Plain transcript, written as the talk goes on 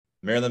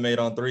Maryland made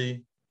on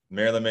three.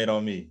 Maryland made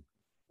on me.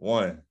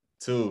 1,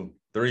 2,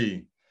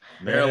 3.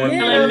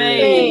 Maryland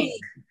made.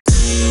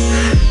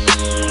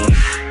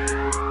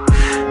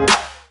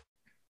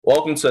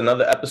 Welcome to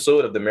another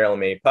episode of the Maryland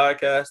Made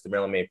Podcast. The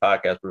Maryland Made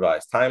Podcast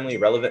provides timely,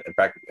 relevant, and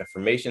practical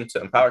information to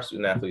empower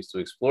student athletes to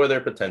explore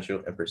their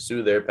potential and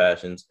pursue their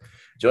passions.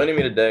 Joining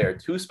me today are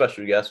two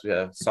special guests. We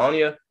have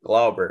Sanya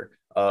Glauber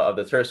of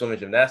the Terrace Women's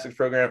Gymnastics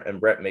Program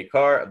and Brett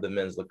Makar of the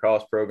Men's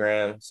Lacrosse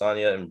Program.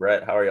 Sanya and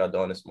Brett, how are y'all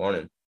doing this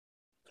morning?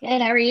 Good.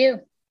 How are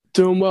you?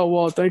 Doing well,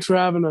 Walt. Thanks for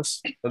having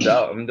us. No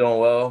doubt. I'm doing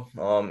well.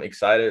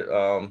 Excited.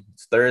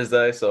 It's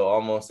Thursday, so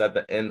almost at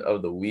the end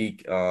of the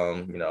week.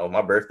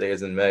 My birthday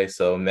is in May,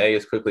 so May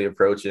is quickly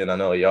approaching. I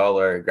know y'all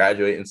are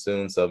graduating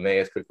soon, so May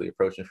is quickly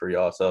approaching for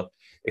y'all. So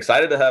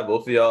excited to have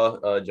both of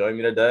y'all join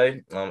me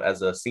today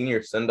as a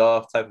senior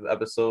send-off type of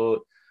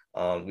episode.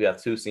 We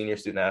have two senior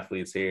student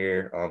athletes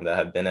here that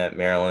have been at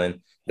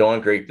Maryland,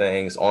 doing great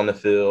things on the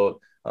field,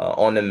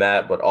 on the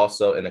mat, but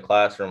also in the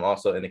classroom,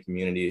 also in the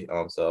community.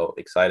 So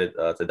excited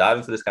to dive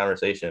into this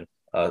conversation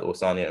with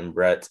Sanya and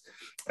Brett.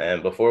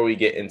 And before we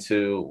get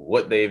into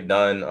what they've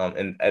done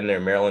in their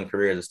Maryland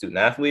career as student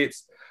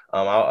athletes,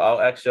 I'll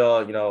ask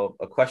y'all,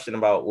 a question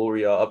about what were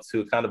y'all up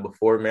to kind of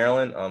before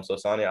Maryland. So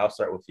Sanya, I'll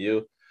start with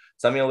you.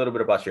 Tell me a little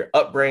bit about your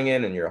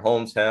upbringing and your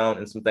hometown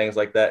and some things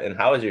like that. And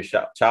how has your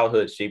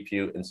childhood shaped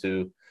you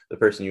into the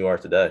person you are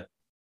today?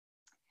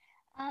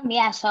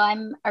 So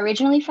I'm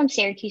originally from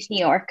Syracuse, New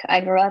York.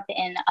 I grew up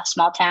in a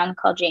small town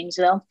called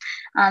Jamesville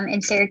in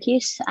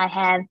Syracuse. I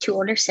have two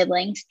older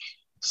siblings,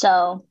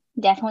 so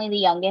definitely the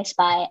youngest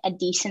by a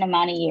decent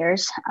amount of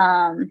years.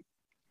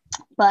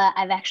 But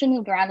I've actually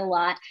moved around a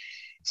lot.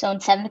 So in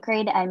 7th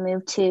grade, I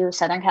moved to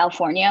Southern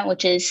California,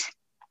 which is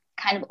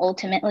kind of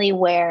ultimately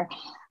where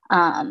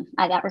I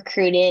got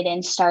recruited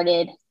and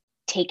started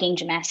taking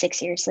gymnastics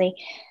seriously.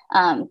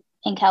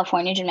 In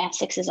California,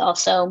 gymnastics is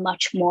also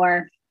much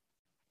more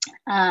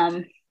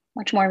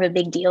of a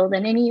big deal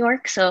than in New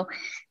York. So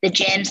the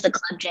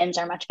club gyms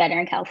are much better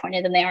in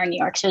California than they are in New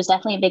York. So it was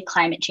definitely a big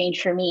climate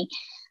change for me.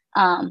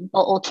 But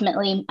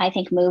ultimately, I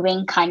think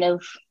moving kind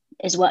of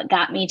is what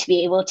got me to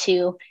be able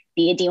to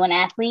be a D1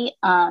 athlete.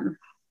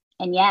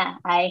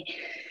 I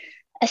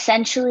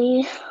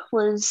essentially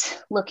was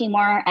looking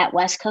more at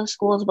West Coast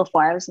schools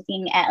before I was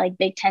looking at like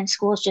Big Ten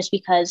schools, just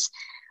because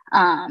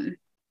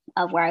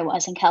of where I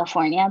was in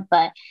California.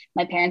 But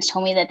my parents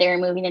told me that they were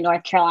moving to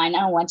North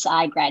Carolina once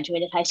I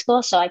graduated high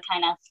school. So I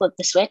kind of flipped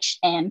the switch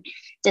and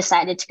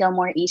decided to go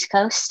more East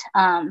Coast.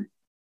 I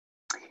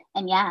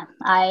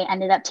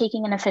ended up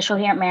taking an official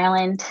here at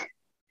Maryland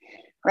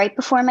right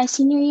before my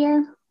senior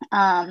year,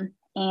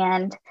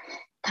 and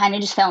kind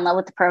of just fell in love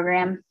with the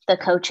program. The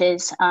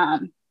coaches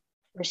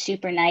were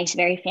super nice,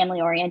 very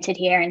family oriented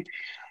here, and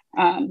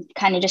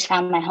kind of just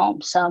found my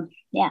home. So,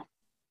 yeah.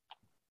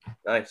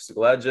 Nice.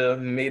 Glad you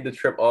made the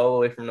trip all the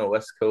way from the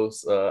West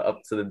Coast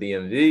up to the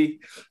DMV.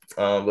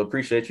 But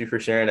appreciate you for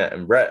sharing that.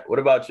 And Brett, what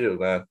about you,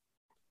 man?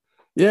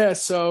 Yeah,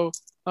 so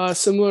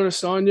similar to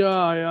Sanya,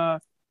 I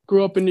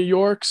grew up in New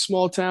York,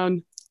 small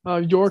town,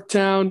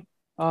 Yorktown,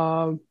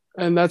 and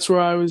that's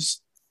where I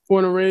was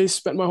born and raised,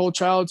 spent my whole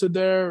childhood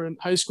there and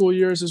high school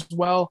years as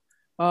well,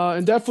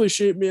 and definitely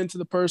shaped me into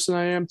the person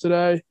I am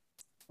today.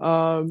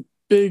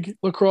 Big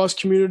lacrosse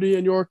community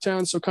in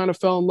Yorktown, so kind of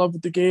fell in love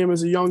with the game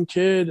as a young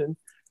kid, and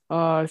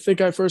I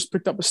think I first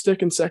picked up a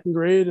stick in 2nd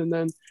grade and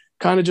then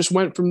kind of just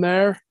went from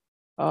there.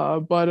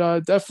 But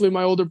definitely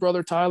my older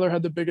brother, Tyler,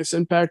 had the biggest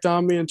impact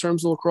on me in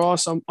terms of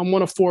lacrosse. I'm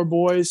one of 4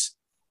 boys,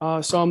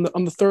 so I'm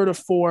the third of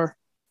 4.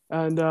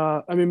 And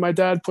my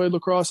dad played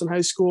lacrosse in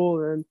high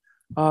school, and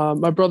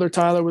my brother,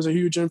 Tyler, was a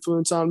huge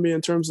influence on me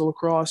in terms of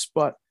lacrosse.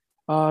 But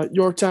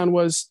Yorktown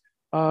was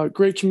a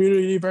great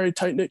community, very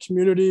tight-knit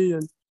community,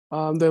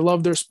 and they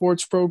loved their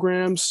sports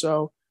programs.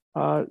 So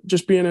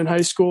just being in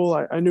high school,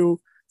 I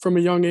knew from a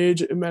young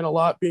age it meant a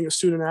lot being a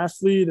student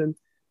athlete, and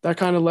that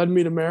kind of led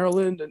me to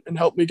Maryland and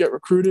helped me get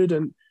recruited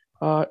and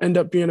end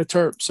up being a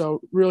Terp. So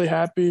really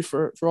happy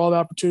for all the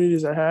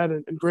opportunities I had,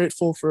 and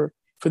grateful for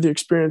the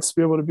experience to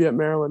be able to be at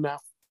Maryland now.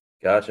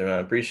 Gotcha,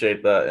 man.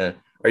 Appreciate that. And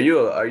are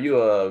you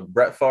a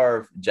Brett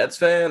Favre Jets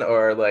fan,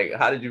 or like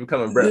how did you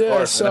become a Brett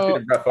Favre? So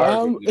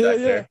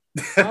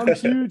I'm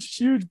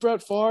huge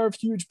Brett Favre,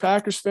 huge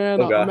Packers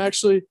fan. Okay. I'm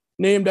actually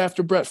named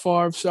after Brett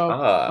Favre. So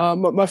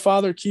my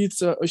father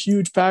Keith's a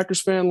huge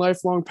Packers fan,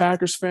 lifelong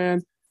Packers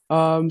fan.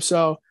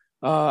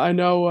 I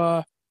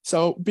know.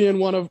 So being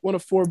one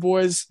of 4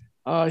 boys,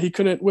 he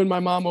couldn't win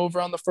my mom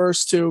over on the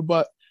first 2,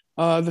 but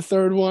the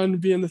third one,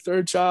 being the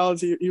third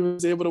child, he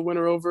was able to win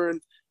her over and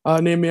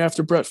name me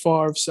after Brett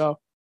Favre. So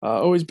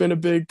always been a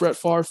big Brett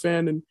Favre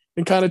fan,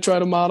 and kind of try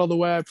to model the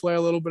way I play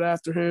a little bit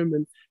after him,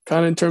 and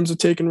kind of in terms of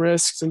taking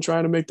risks and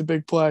trying to make the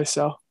big play.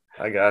 So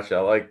I got you. I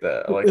like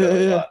that. A lot.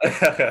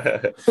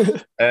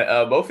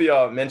 And both of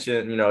y'all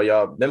mentioned,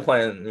 y'all been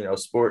playing,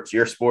 sports,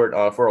 your sport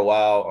for a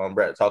while.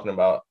 Brett talking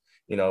about,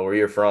 where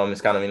you're from.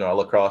 It's kind of, a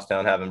lacrosse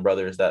town, having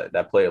brothers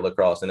that play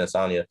lacrosse. And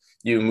Sanya,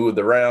 you moved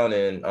around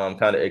and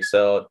kind of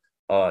excelled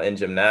in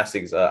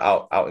gymnastics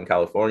out in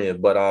California.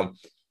 But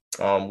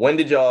When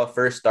did y'all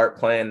first start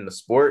playing the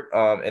sport?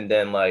 And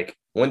then like,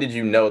 when did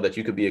you know that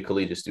you could be a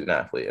collegiate student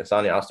athlete? And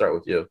Sanya, I'll start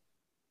with you.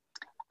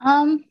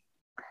 Um,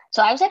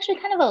 so I was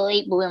actually kind of a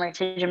late bloomer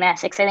to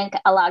gymnastics. I think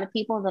a lot of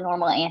people, the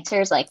normal answer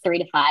is like 3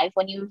 to 5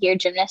 when you hear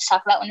gymnasts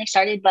talk about when they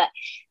started, but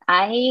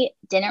I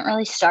didn't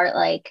really start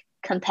like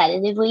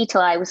competitively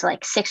till I was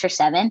like 6 or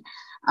 7.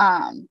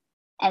 And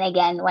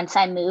again, once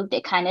I moved,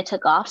 it kind of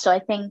took off. So I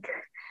think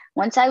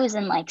once I was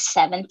in like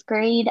 7th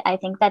grade, I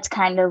think that's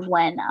kind of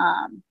when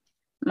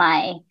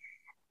my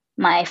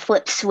my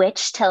flip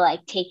switch to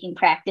like taking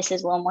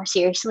practices a little more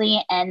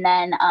seriously. And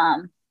then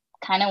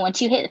kind of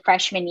once you hit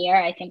freshman year,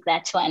 I think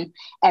that's when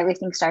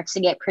everything starts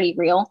to get pretty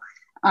real.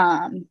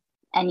 And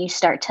you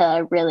start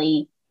to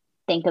really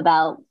think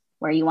about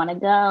where you want to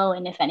go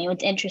and if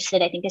anyone's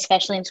interested. I think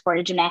especially in sport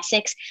of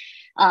gymnastics,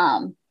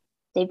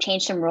 they've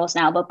changed some rules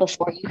now, but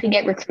before you could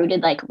get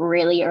recruited like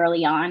really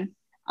early on.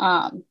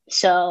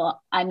 So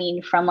I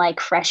mean, from like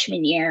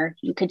freshman year,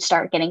 you could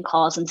start getting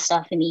calls and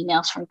stuff and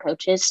emails from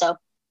coaches. So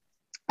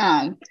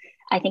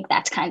I think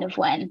that's kind of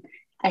when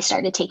I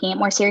started taking it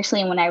more seriously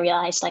and when I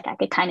realized like I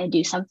could kind of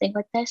do something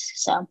with this.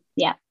 So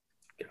yeah.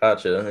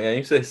 Gotcha. Yeah,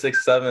 you say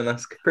 6, 7.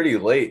 That's pretty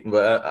late,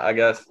 but I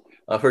guess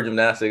for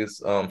gymnastics,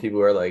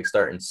 people are like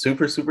starting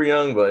super, super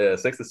young. But yeah,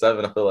 6 to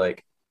 7, I feel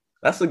like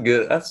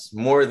that's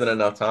more than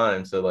enough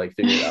time to like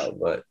figure it out.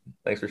 But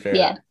thanks for sharing.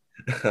 Yeah.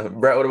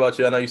 Brett, what about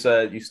you? I know you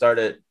said you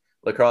started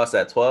lacrosse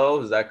at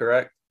 12. Is that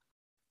correct?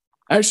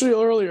 Actually,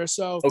 earlier.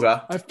 So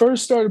Okay. I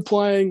first started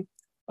playing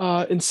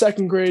in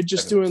 2nd grade,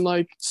 just doing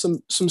like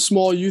some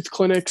small youth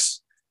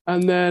clinics,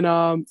 and then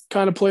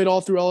kind of played all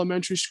through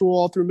elementary school,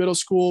 all through middle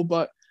school.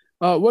 But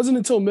it wasn't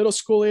until middle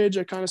school age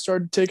I kind of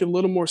started to take it a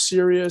little more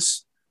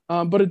serious.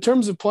 But in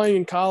terms of playing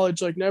in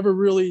college, like never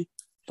really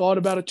thought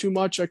about it too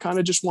much. I kind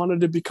of just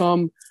wanted to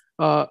become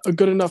a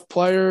good enough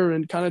player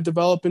and kind of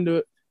develop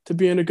into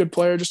being a good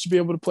player, just to be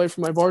able to play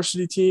for my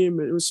varsity team.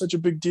 It was such a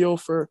big deal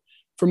for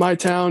my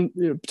town,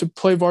 to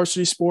play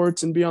varsity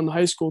sports and be on the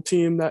high school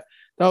team. That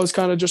was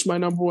kind of just my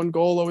number one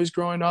goal always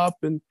growing up.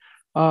 And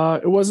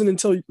it wasn't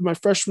until my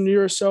freshman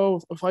year or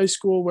so of high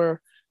school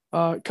where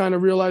kind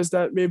of realized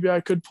that maybe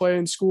I could play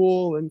in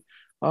school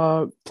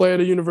and play at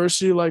a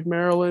university like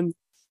Maryland.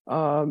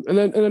 And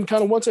then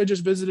kind of once I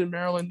just visited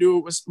Maryland, knew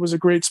it was a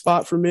great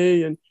spot for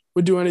me and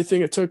would do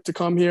anything it took to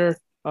come here,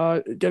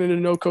 getting to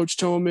know Coach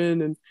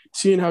Tillman and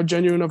seeing how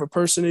genuine of a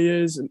person he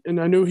is. And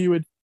I knew he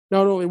would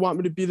not only want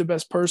me to be the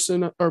best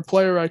person or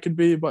player I could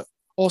be, but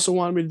also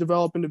wanted me to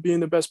develop into being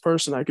the best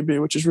person I could be,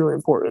 which is really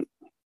important.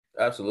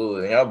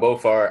 Absolutely. And y'all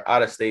both are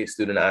out-of-state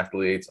student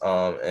athletes,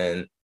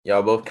 and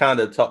y'all both kind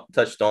of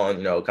touched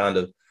on, kind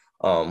of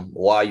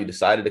why you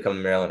decided to come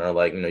to Maryland, or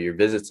like, your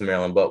visits to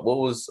Maryland. But what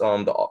was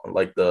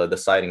the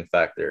deciding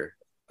factor,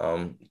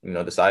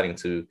 deciding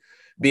to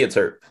be a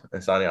Terp?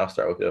 And Sanya, I'll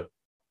start with you.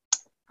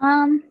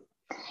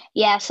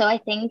 Yeah, so I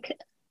think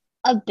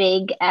a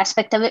big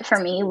aspect of it for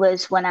me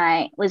was when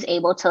I was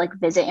able to like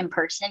visit in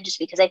person, just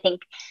because I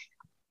think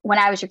when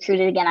I was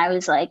recruited again, I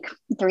was like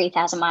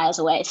 3,000 miles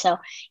away. So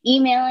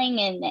emailing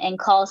and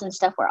calls and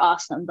stuff were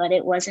awesome, but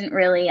it wasn't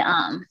really,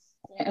 didn't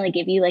really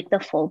give you like the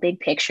full big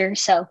picture.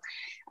 So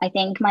I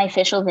think my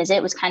official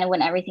visit was kind of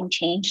when everything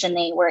changed and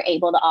they were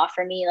able to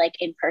offer me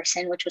like in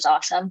person, which was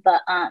awesome.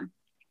 But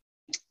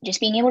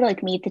just being able to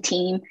like meet the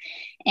team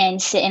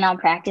and sit in on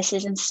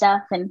practices and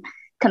stuff and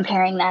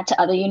comparing that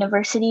to other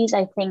universities,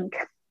 I think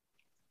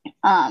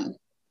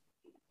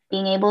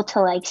being able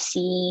to like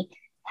see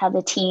how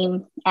the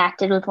team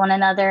acted with one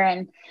another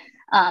and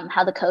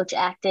how the coach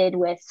acted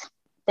with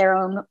their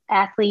own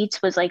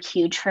athletes was like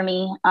huge for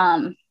me.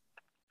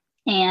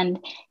 And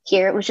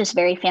here it was just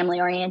very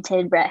family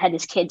oriented. Brett had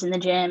his kids in the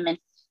gym and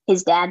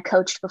his dad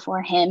coached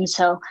before him.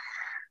 So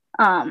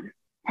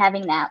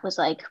having that was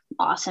like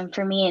awesome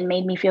for me and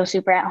made me feel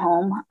super at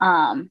home.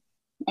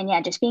 And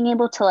yeah, just being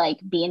able to like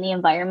be in the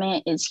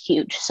environment is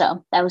huge.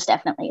 So that was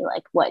definitely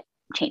like what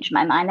changed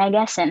my mind, I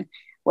guess, and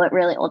what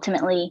really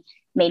ultimately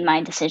made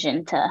my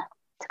decision to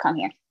come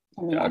here.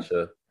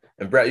 Gotcha.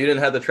 And Brett, you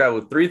didn't have to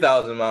travel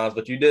 3,000 miles,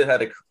 but you did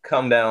have to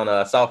come down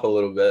south a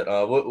little bit.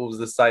 What was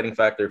the deciding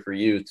factor for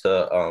you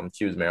to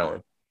choose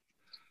Maryland?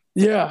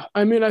 Yeah,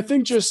 I mean, I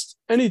think just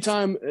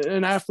anytime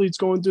an athlete's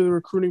going through the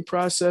recruiting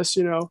process,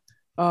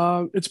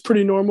 it's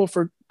pretty normal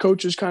for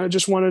coaches kind of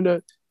just wanting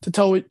to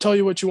tell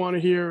you what you want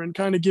to hear and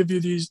kind of give you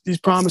these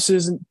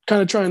promises and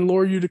kind of try and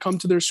lure you to come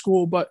to their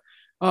school. But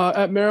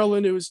at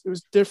Maryland, it was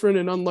different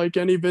and unlike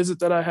any visit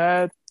that I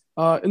had,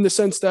 in the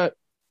sense that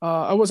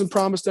I wasn't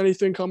promised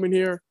anything coming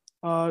here.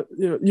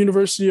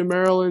 University of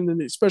Maryland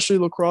and especially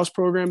lacrosse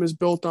program is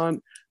built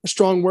on a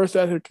strong work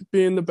ethic,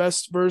 being the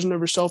best version of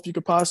yourself you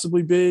could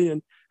possibly be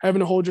and having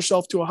to hold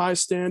yourself to a high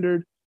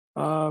standard.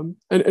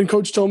 And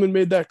Coach Tillman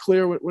made that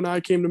clear when I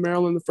came to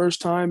Maryland the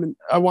first time, and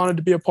I wanted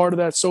to be a part of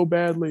that so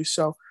badly.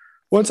 So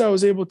once I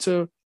was able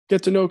to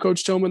get to know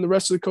Coach Tillman, the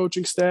rest of the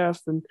coaching staff,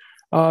 and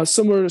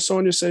similar to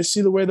Sanya says,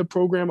 see the way the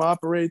program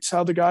operates,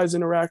 how the guys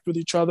interact with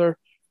each other,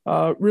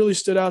 really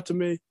stood out to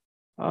me.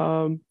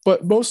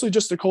 But mostly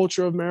just the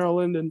culture of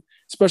Maryland, and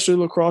especially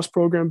the lacrosse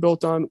program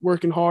built on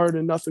working hard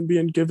and nothing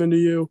being given to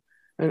you,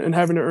 and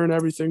having to earn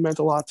everything meant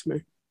a lot to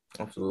me.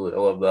 Absolutely.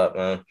 I love that,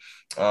 man.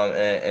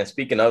 And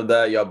speaking of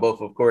that, y'all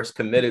both, of course,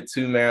 committed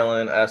to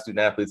Maryland as student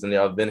athletes, and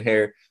y'all have been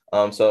here.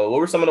 So what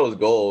were some of those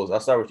goals? I'll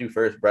start with you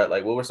first, Brett.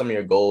 Like, what were some of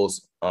your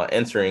goals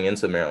entering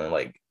into Maryland?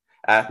 Like,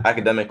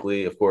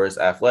 academically, of course,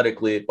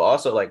 athletically, but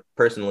also like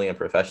personally and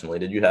professionally.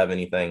 Did you have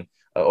anything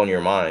on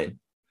your mind?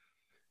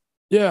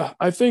 Yeah,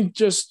 I think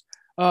just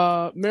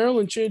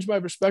Maryland changed my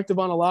perspective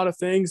on a lot of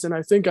things, and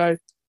I think I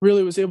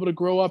really was able to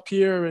grow up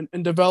here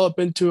and develop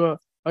into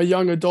a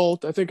young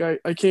adult. I think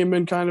I came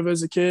in kind of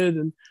as a kid,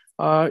 and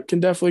can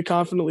definitely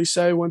confidently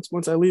say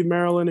once I leave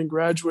Maryland and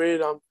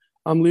graduate,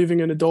 I'm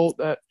leaving an adult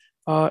that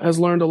has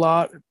learned a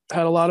lot,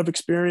 had a lot of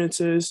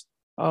experiences,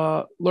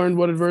 learned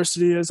what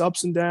adversity is,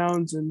 ups and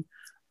downs, and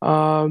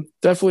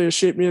definitely has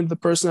shaped me into the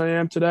person I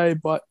am today.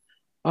 But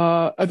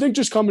I think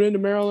just coming into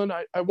Maryland,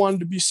 I wanted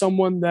to be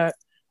someone that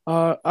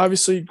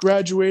obviously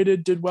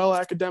graduated, did well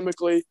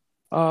academically,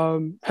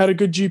 had a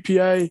good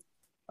GPA,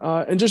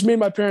 and just made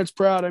my parents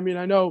proud. I mean,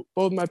 I know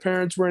both my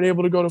parents weren't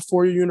able to go to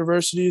four-year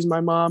universities.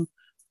 My mom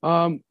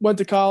went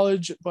to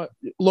college, but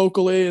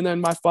locally, and then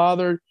my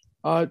father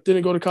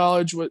didn't go to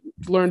college,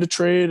 learned a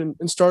trade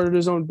and started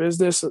his own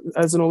business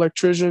as an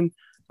electrician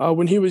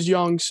when he was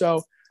young.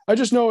 So I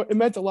just know it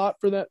meant a lot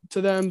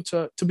to them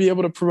to be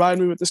able to provide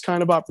me with this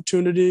kind of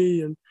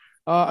opportunity, and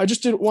I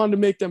just didn't want to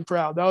make them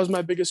proud. That was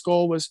my biggest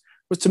goal was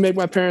to make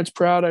my parents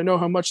proud. I know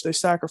how much they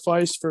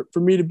sacrificed for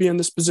me to be in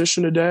this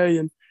position today,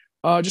 and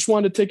just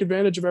wanted to take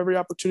advantage of every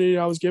opportunity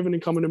I was given in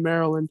coming to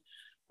Maryland.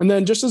 And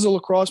then just as a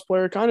lacrosse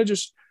player, kind of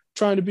just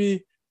trying to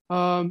be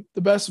the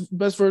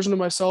best version of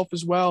myself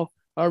as well.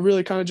 I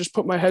really kind of just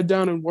put my head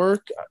down and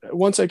work.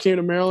 Once I came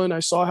to Maryland, I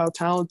saw how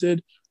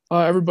talented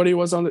everybody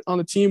was on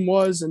the team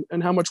was,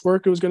 and how much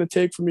work it was going to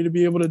take for me to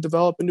be able to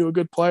develop into a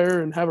good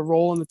player and have a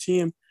role on the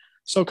team.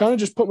 So kind of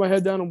just put my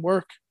head down and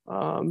work.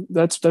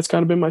 That's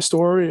kind of been my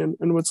story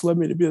and what's led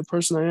me to be the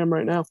person I am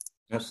right now.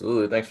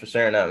 Absolutely. Thanks for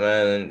sharing that,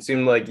 man. And it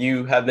seemed like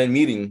you have been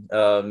meeting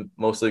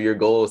most of your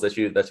goals that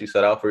you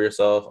set out for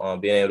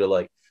yourself, being able to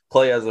like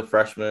play as a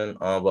freshman,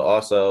 but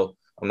also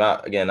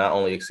not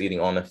only exceeding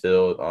on the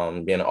field,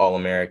 being an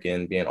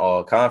All-American, being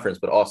all conference,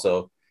 but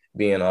also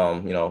being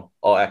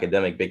all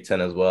academic Big Ten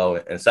as well,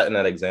 and setting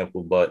that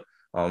example, but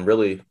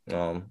really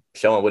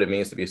showing what it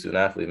means to be a student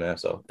athlete, man.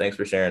 So thanks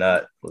for sharing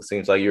that. It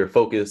seems like you were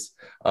focused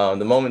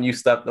the moment you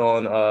stepped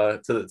on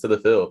to the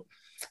field.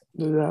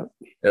 Yeah.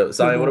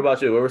 Sanya, what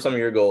about you? What were some of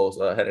your goals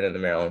heading into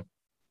Maryland?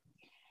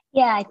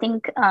 Yeah, I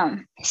think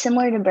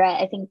similar to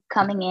Brett, I think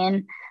coming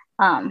in,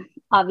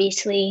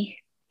 obviously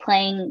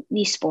playing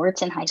these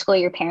sports in high school,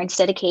 your parents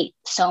dedicate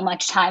so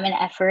much time and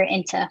effort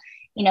into,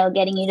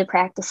 getting you to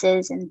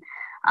practices and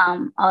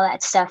all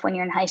that stuff when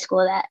you're in high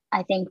school, that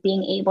I think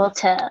being able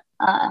to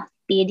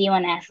be a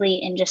D1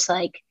 athlete and just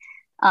like,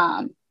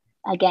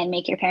 again,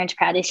 make your parents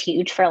proud is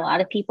huge for a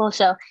lot of people.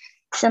 So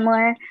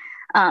similar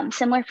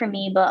for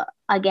me, but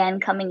again,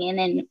 coming in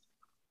and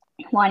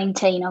wanting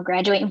to,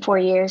 graduate in 4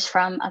 years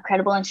from a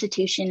credible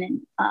institution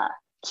and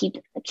keep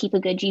a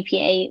good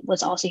GPA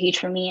was also huge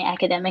for me.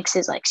 Academics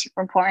is like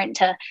super important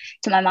to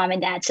my mom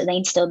and dad. So they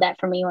instilled that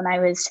for me when I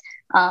was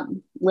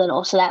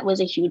little. So that was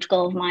a huge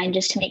goal of mine,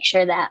 just to make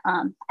sure that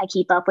I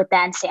keep up with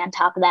that and stay on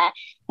top of that.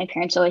 My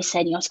parents always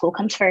said, school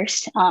comes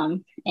first.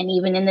 And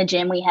even in the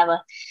gym, we have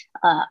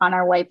on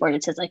our whiteboard,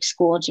 it says like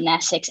school,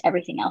 gymnastics,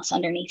 everything else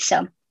underneath.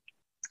 So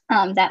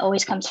that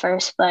always comes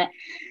first. But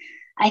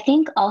I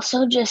think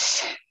also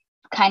just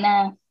kind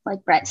of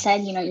like Brett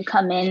said, you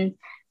come in,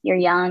 you're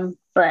young,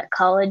 but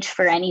college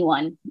for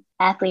anyone,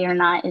 athlete or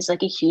not, is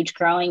like a huge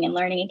growing and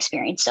learning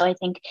experience. So I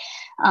think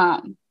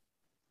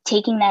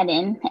taking that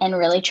in and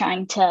really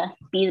trying to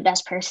be the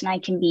best person I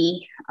can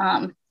be,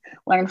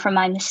 learn from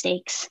my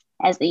mistakes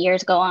as the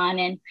years go on,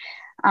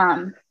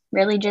 and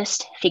really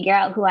just figure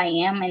out who I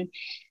am. And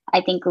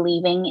I think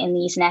leaving in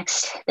this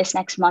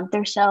next month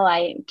or so,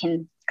 I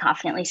can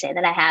confidently say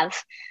that I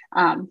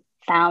have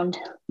found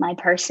my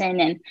person,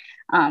 and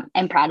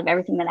I'm proud of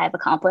everything that I've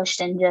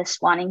accomplished, and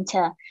just wanting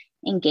to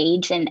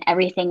engage in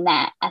everything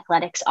that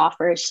athletics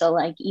offers. So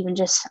like even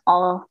just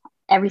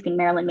everything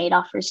Maryland Made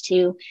offers,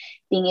 to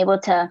being able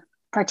to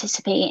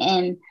participate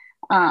in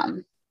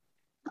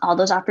all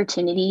those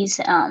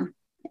opportunities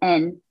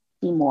and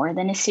be more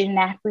than a student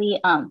athlete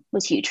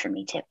was huge for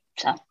me too.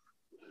 So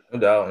no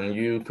doubt. And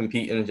you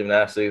compete in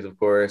gymnastics, of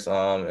course,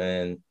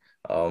 and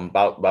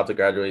about to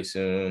graduate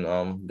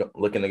soon,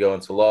 looking to go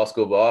into law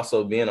school, but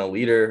also being a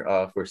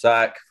leader for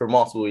SAC for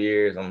multiple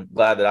years. I'm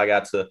glad that I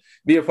got to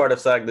be a part of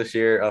SAC this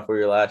year for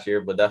your last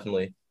year, but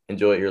definitely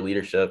enjoy your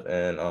leadership,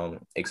 and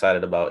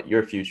excited about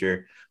your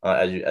future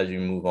as you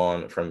move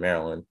on from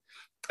Maryland.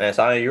 And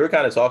so you were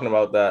kind of talking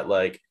about that,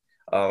 like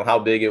how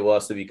big it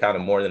was to be kind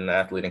of more than an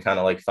athlete and kind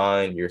of like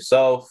find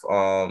yourself,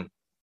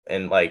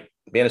 and like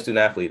being a student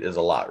athlete is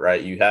a lot,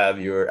 right? You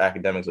have your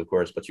academics, of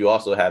course, but you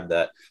also have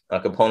that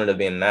component of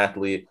being an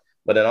athlete.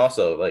 But then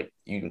also, like,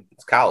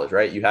 it's college,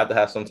 right? You have to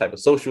have some type of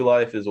social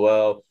life as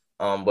well.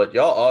 But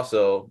y'all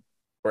also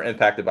were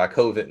impacted by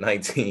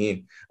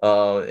COVID-19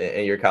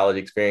 in your college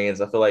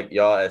experience. I feel like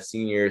y'all as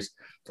seniors,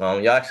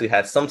 y'all actually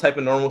had some type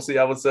of normalcy,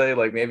 I would say,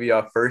 like maybe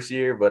y'all first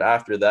year, but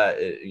after that,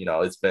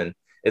 it's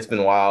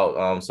been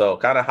wild. So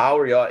kind of how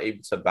were y'all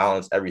able to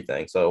balance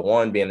everything? So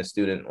one being a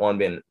student, one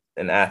being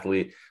an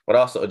athlete, but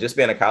also just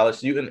being a college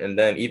student. And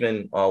then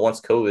even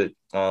once COVID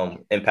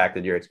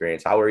impacted your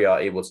experience, how were y'all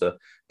able to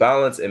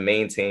balance and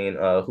maintain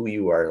who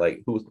you are?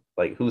 Who's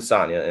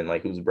Sanya and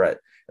like who's Brett?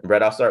 And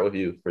Brett, I'll start with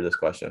you for this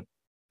question.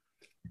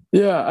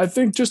 Yeah, I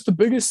think just the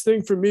biggest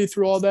thing for me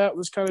through all that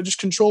was kind of just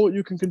control what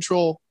you can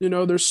control. You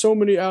know, there's so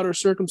many outer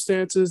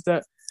circumstances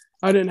that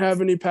I didn't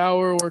have any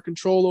power or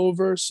control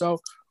over. So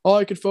all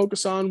I could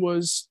focus on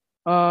was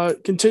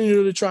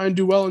continue to try and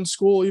do well in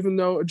school, even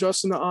though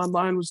adjusting to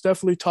online was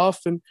definitely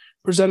tough and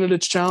presented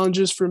its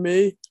challenges for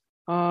me.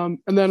 And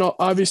then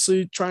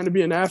obviously trying to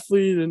be an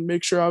athlete and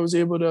make sure I was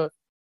able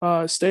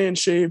to stay in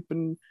shape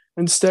and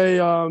stay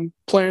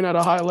playing at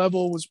a high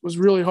level was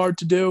really hard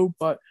to do,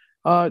 but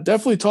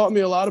definitely taught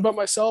me a lot about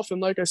myself.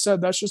 And like I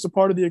said, that's just a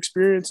part of the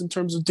experience in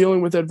terms of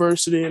dealing with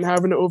adversity and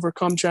having to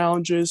overcome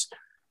challenges.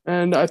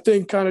 And I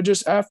think kind of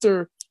just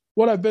after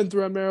what I've been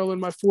through at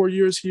Maryland, my 4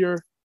 years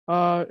here,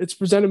 it's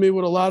presented me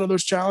with a lot of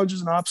those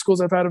challenges and obstacles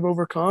I've had to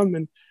overcome.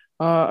 And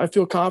I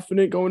feel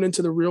confident going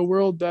into the real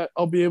world that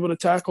I'll be able to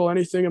tackle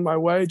anything in my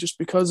way just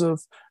because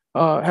of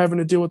having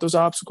to deal with those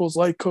obstacles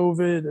like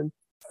COVID and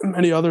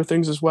many other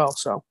things as well.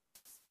 So.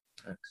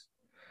 Thanks.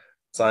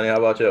 Sanya, how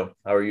about you?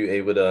 How are you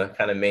able to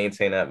kind of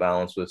maintain that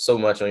balance with so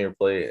much on your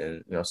plate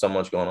and, so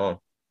much going on?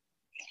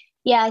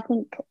 Yeah, I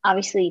think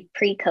obviously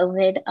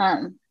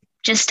pre-COVID,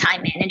 just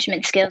time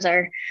management skills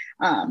are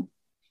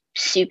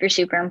super,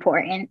 super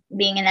important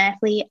being an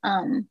athlete.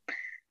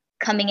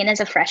 Coming in as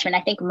a freshman,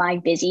 I think my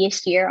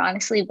busiest year,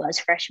 honestly, was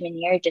freshman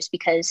year just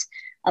because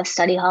of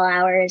study hall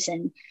hours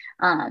and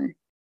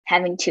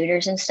having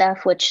tutors and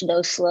stuff, which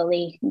those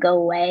slowly go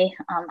away,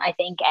 I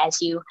think, as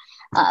you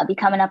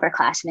become an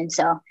upperclassman.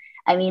 So,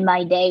 I mean,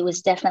 my day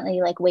was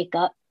definitely like wake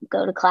up,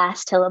 go to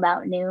class till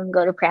about noon,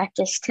 go to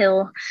practice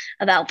till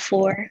about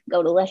 4,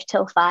 go to lift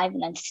till 5,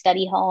 and then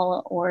study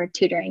hall or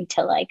tutoring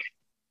till like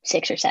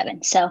 6 or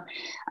 7. So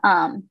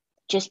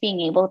just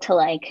being able to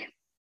like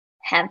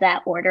have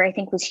that order, I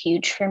think was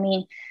huge for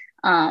me.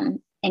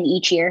 And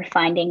each year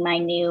finding my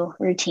new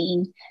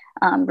routine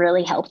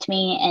really helped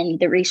me. And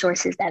the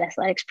resources that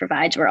athletics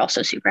provides were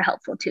also super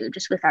helpful too,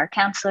 just with our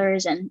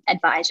counselors and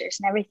advisors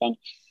and everything.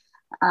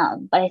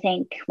 But I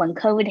think when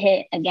COVID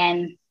hit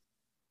again,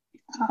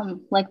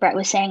 like Brett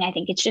was saying, I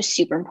think it's just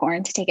super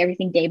important to take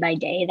everything day by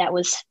day. That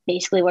was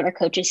basically what our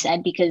coaches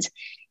said, because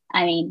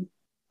I mean,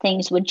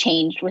 things would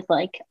change with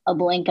like a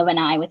blink of an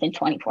eye within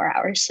 24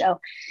 hours. So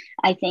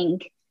I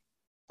think,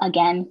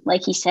 again,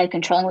 like he said,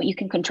 controlling what you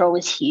can control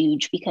was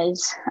huge,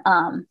 because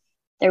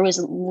there was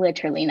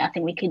literally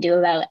nothing we could do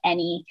about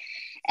any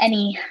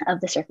of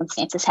the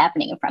circumstances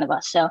happening in front of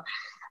us. So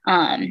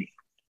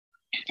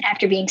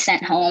after being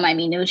sent home, I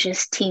mean, it was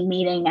just team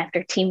meeting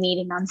after team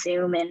meeting on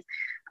Zoom,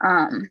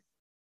 and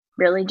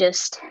really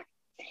just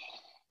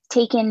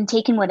taking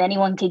what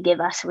anyone could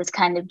give us was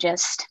kind of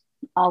just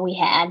all we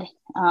had.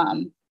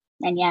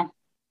 And yeah,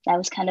 that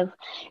was kind of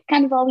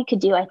all we could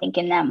do, I think,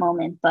 in that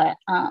moment. But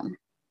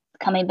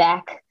coming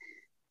back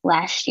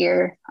last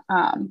year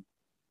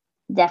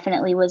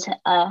definitely was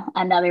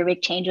another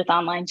big change with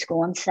online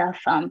school and stuff.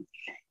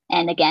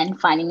 And again,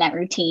 finding that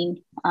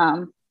routine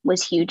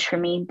was huge for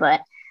me.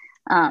 But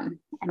I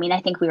mean,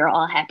 I think we were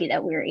all happy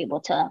that we were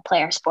able to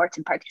play our sports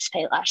and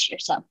participate last year.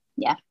 So,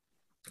 yeah.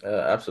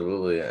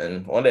 Absolutely.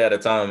 And one day at a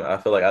time, I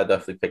feel like I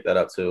definitely picked that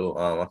up too.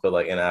 I feel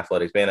like being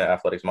in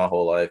athletics my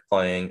whole life,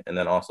 playing, and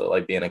then also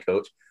like being a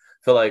coach,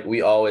 I feel like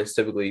we always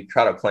typically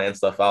try to plan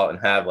stuff out and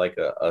have like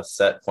a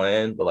set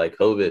plan, but like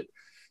COVID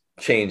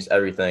changed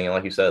everything. And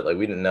like you said, like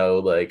we didn't know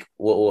like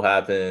what will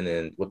happen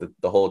and with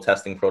the whole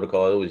testing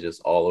protocol, it was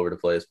just all over the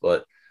place.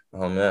 But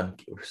yeah,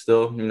 we're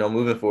still,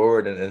 moving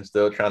forward and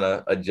still trying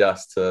to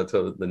adjust to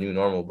the new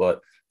normal. But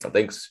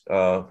thanks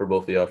for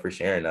both of y'all for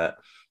sharing that.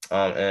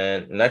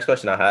 And the next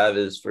question I have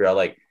is for y'all,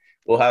 like,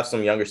 we'll have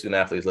some younger student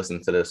athletes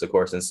listen to this, of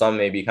course, and some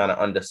may be kind of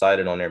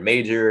undecided on their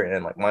major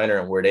and like minor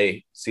and where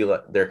they see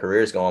their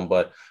careers going.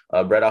 But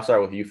Brett, I'll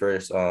start with you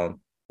first.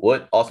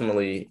 What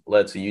ultimately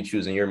led to you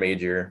choosing your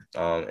major?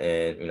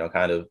 And,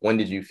 kind of when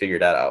did you figure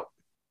that out?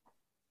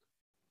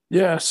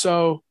 Yeah,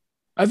 so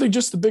I think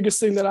just the biggest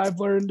thing that I've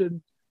learned,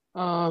 and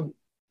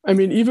I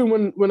mean,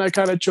 even when I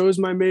kind of chose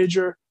my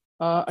major,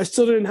 I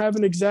still didn't have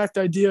an exact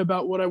idea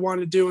about what I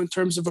wanted to do in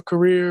terms of a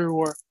career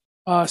or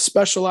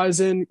specialize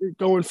in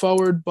going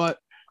forward. But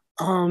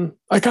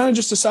I kind of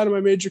just decided my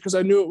major because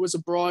I knew it was a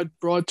broad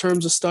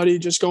terms of study.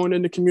 Just going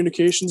into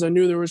communications, I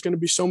knew there was going to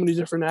be so many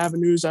different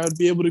avenues I would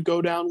be able to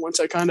go down once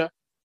I kind of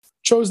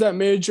chose that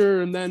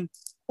major. And then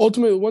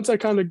ultimately, once I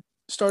kind of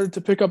started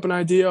to pick up an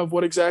idea of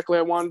what exactly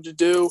I wanted to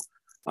do,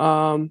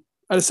 I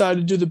decided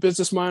to do the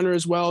business minor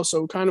as well.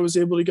 So kind of was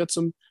able to get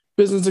some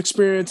business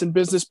experience and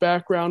business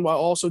background while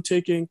also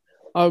taking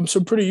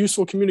some pretty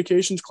useful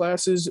communications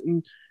classes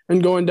and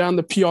going down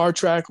the PR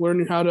track,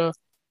 learning how to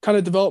kind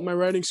of develop my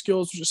writing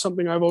skills, which is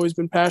something I've always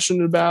been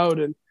passionate about.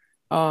 And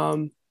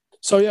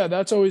so, yeah,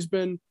 that's always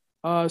been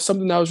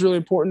something that was really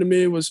important to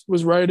me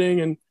was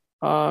writing,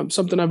 and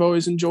something I've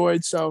always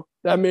enjoyed. So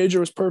that major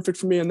was perfect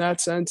for me in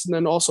that sense. And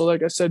then also,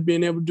 like I said,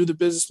 being able to do the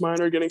business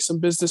minor, getting some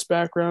business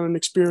background and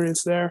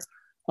experience there.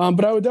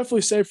 But I would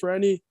definitely say for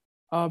any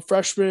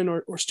freshman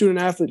or student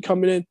athlete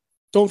coming in,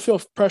 don't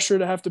feel pressure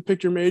to have to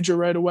pick your major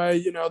right away.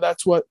 You know,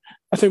 that's what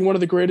I think one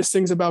of the greatest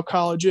things about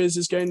college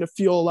is getting to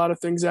feel a lot of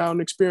things out and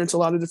experience a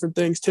lot of different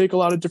things, take a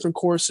lot of different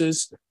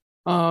courses,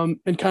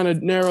 and kind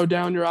of narrow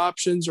down your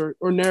options or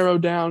narrow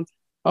down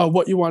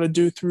what you want to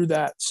do through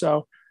that.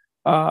 So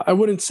I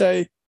wouldn't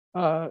say,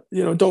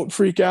 don't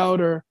freak out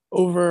or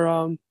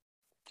overwhelm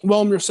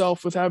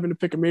yourself with having to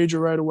pick a major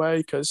right away,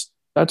 because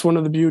that's one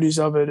of the beauties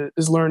of it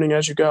is learning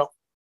as you go.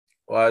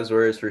 Wise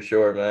words for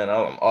sure, man.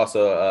 I'm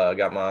also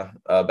got my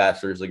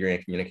bachelor's degree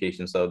in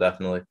communication, so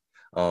definitely,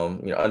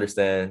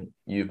 understand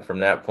you from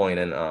that point,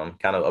 and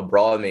kind of a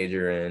broad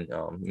major, and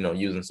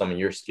using some of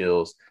your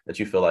skills that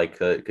you feel like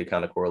could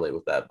kind of correlate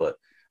with that. But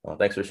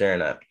thanks for sharing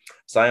that.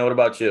 Sanya, what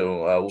about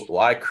you?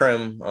 Why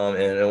crim,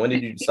 and when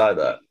did you decide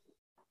that?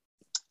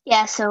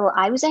 Yeah, so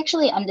I was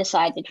actually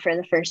undecided for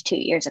the first 2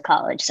 years of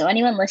college. So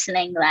anyone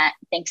listening that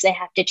thinks they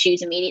have to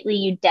choose immediately,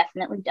 you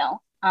definitely don't.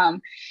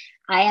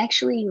 I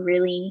actually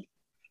really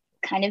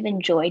kind of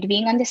enjoyed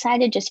being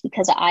undecided, just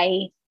because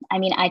I'm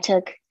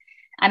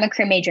a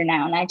career major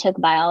now, and I took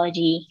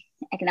biology,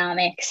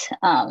 economics,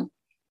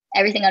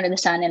 everything under the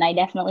sun. And I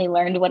definitely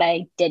learned what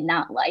I did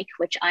not like,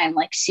 which I'm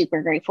like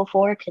super grateful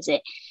for, because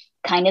it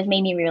kind of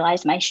made me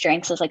realize my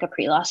strengths as like a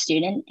pre-law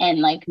student, and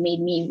like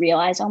made me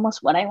realize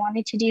almost what I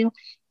wanted to do,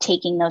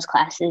 taking those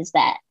classes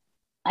that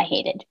I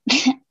hated.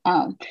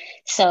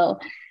 So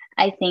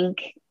I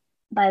think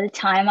by the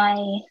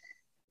time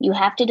you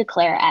have to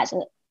declare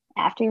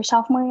after your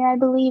sophomore year, I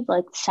believe,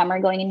 like summer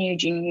going into your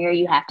junior year,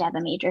 you have to have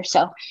a major.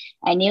 So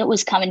I knew it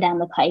was coming down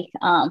the pike.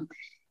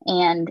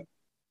 And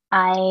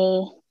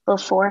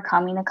before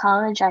coming to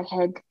college, I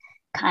had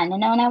kind of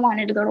known I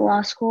wanted to go to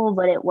law school,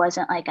 but it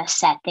wasn't like a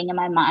set thing in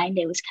my mind.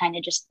 It was kind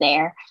of just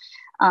there.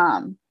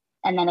 And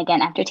then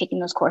again, after taking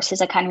those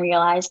courses, I kind of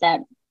realized that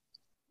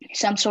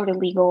some sort of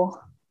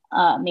legal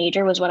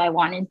major was what I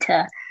wanted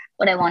to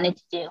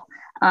do.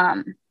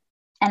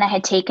 And I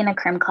had taken a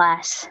crim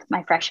class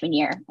my freshman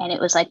year, and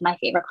it was like my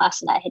favorite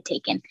class that I had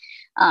taken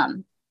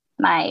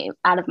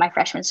out of my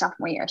freshman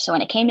sophomore year. So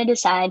when it came to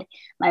decide,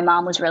 my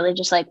mom was really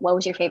just like, "What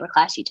was your favorite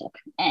class you took?"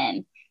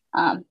 And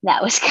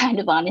that was kind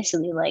of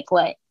honestly like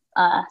what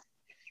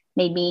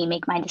made me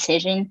make my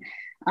decision.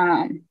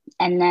 And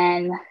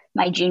then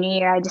my junior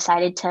year, I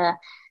decided to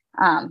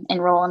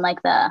enroll in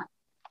like the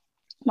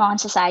Law and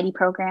Society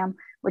program,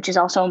 which is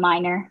also a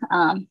minor.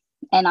 And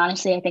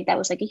honestly, I think that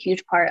was like a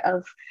huge part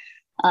of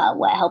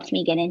what helped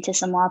me get into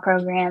some law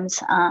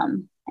programs,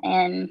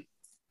 and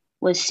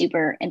was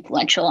super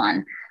influential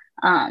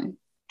on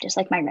just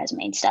like my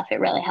resume and stuff. It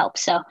really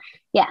helps. So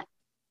yeah.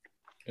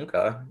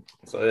 Okay.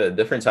 So yeah,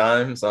 different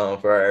times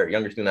for our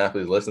younger student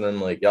athletes listening,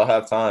 like y'all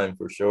have time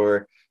for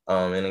sure.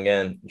 And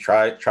again,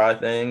 try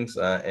things,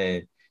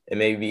 and it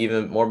may be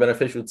even more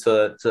beneficial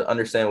to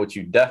understand what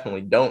you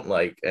definitely don't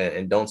like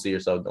and don't see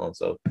yourself doing.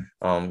 So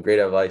great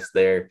advice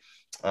there.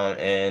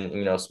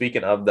 And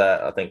speaking of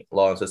that, I think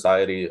Law and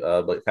Society,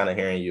 but kind of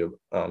hearing you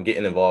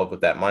getting involved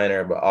with that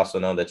minor, but also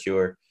know that you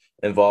were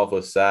involved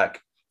with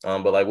SAC.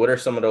 But like, what are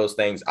some of those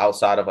things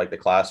outside of like the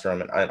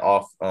classroom and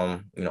off,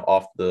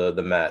 off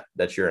the mat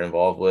that you're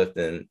involved with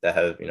and that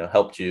have,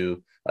 helped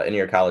you in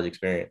your college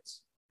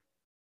experience?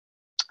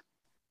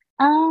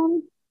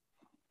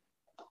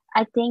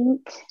 I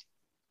think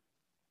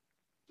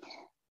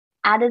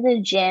out of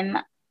the gym,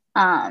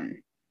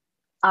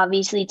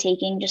 obviously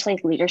taking just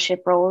like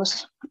leadership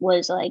roles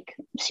was like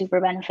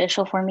super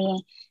beneficial for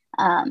me.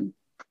 Kind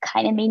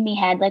of made me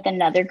had like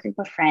another group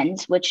of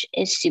friends, which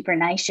is super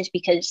nice, just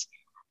because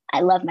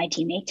I love my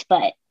teammates,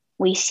 but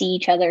we see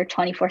each other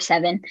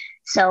 24/7.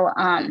 So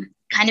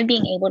kind of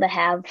being able to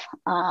have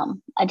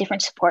a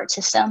different support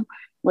system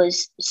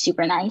was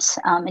super nice,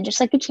 and just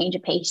like a change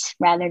of pace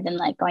rather than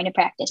like going to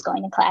practice,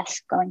 going to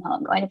class, going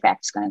home, going to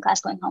practice, going to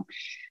class, going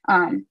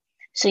home.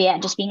 So yeah,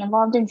 just being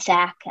involved in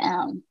SAC,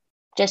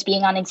 just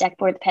being on exec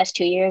board the past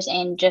 2 years,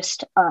 and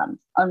just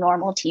a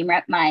normal team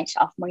rep my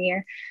sophomore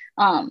year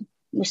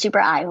was super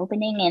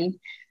eye-opening,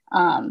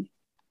 and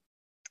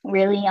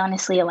really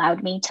honestly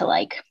allowed me to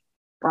like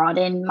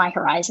broaden my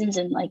horizons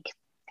and like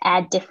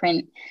add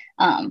different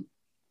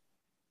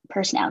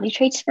personality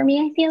traits for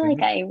me. I feel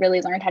like I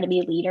really learned how to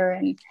be a leader.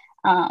 And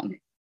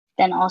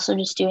then also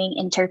just doing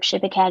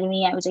internship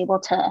academy, I was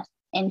able to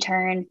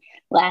intern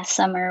last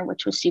summer,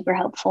 which was super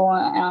helpful.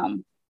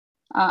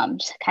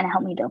 Just kind of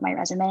helped me build my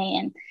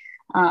resume.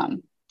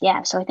 And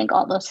yeah, so I think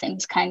all those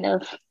things kind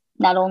of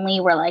not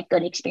only were like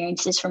good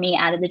experiences for me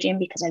out of the gym,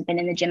 because I've been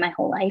in the gym my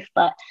whole life,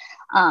 but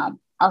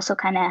also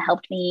kind of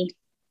helped me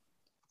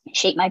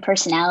shape my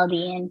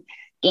personality and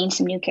gain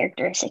some new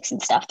characteristics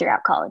and stuff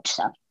throughout college.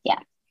 So yeah.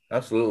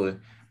 Absolutely.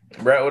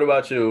 Brett, what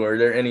about you? Are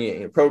there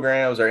any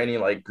programs or any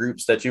like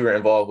groups that you were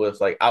involved with,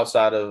 like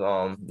outside of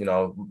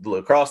the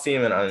lacrosse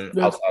team and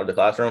Yeah. outside of the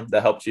classroom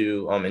that helped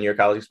you in your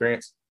college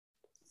experience?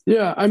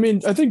 Yeah, I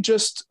mean, I think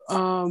just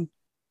a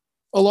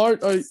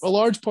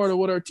large part of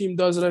what our team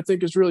does that I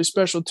think is really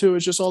special too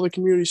is just all the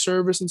community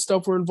service and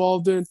stuff we're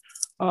involved in.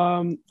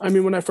 I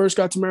mean, when I first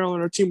got to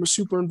Maryland, our team was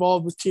super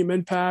involved with Team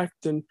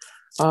Impact, and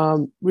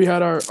we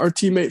had our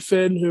teammate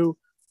Finn, who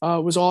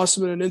was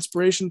awesome and an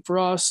inspiration for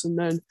us. And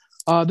then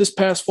this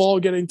past fall,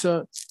 getting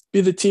to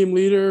be the team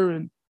leader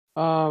and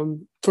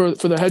for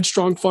the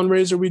Headstrong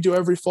fundraiser we do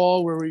every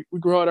fall, where we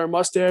grow out our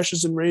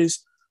mustaches and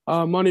raise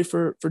money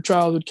for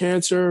childhood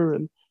cancer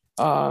and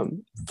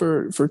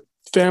for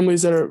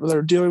families that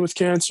are dealing with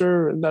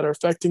cancer and that are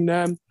affecting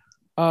them.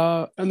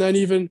 And then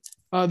even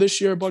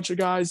this year, a bunch of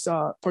guys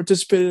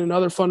participated in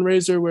another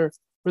fundraiser where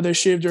they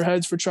shaved their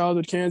heads for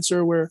childhood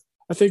cancer, where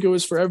I think it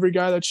was for every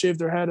guy that shaved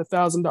their head,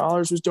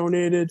 $1,000 was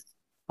donated.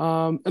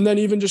 And then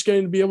even just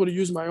getting to be able to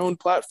use my own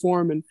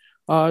platform. And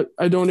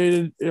I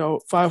donated,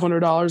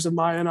 $500 of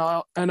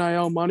my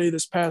NIL money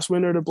this past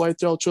winter to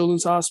Blythedale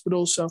Children's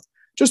Hospital. So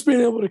just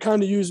being able to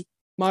kind of use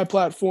my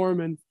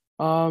platform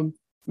and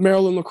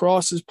Maryland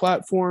Lacrosse's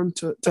platform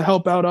to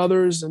help out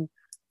others and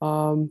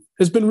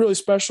has been really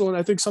special. And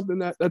I think something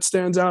that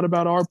stands out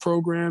about our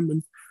program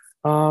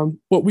and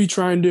what we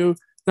try and do,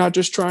 not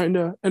just trying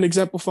to and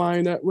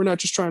exemplifying that we're not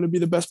just trying to be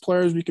the best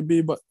players we could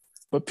be, but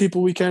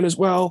people we can as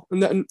well.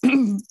 And then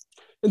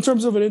in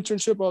terms of an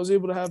internship, I was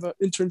able to have an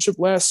internship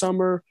last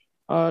summer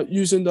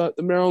using the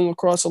Maryland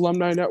Lacrosse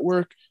Alumni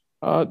Network.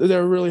 They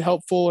were really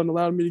helpful and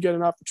allowed me to get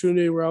an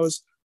opportunity where I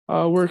was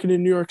working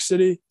in New York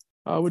City,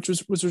 which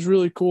was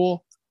really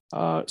cool.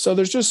 So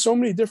there's just so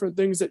many different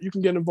things that you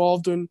can get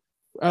involved in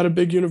at a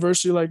big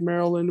university like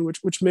Maryland,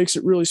 which makes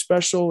it really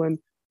special and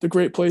the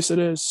great place it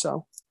is.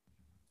 So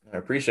I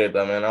appreciate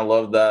that, man. I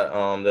love that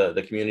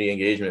the community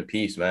engagement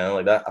piece, man.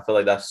 Like that, I feel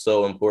like that's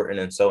so important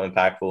and so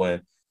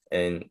impactful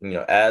and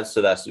adds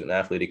to that student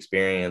athlete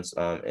experience.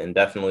 And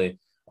definitely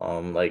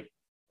like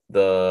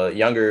the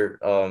younger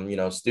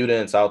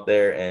students out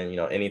there and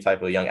any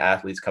type of young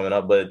athletes coming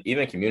up, but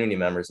even community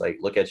members, like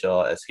look at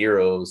y'all as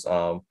heroes.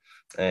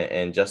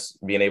 And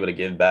just being able to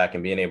give back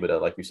and being able to,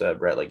 like you said,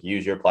 Brett, like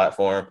use your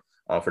platform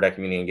for that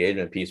community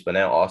engagement piece, but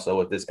now also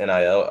with this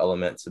NIL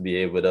element to be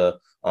able to,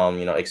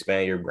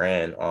 expand your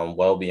brand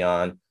well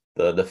beyond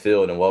the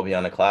field and well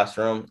beyond the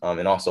classroom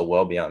and also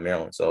well beyond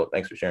Maryland. So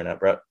thanks for sharing that,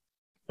 Brett.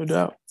 no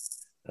doubt.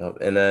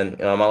 And then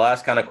my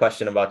last kind of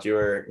question about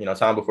your,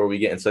 time before we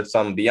get into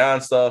some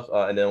beyond stuff,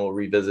 and then we'll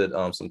revisit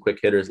some quick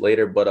hitters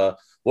later. But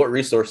what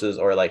resources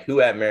or like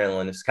who at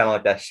Maryland is kind of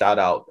like that shout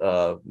out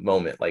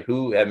moment? Like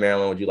who at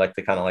Maryland would you like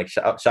to kind of like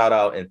shout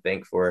out and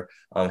thank for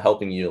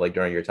helping you like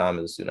during your time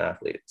as a student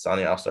athlete?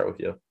 Sanya, I'll start with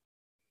you.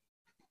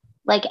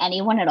 Like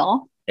anyone at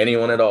all?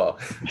 Anyone at all.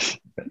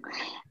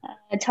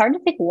 It's hard to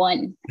pick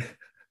one.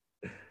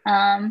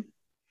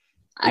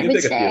 I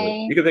would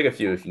say you can pick a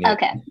few if you need.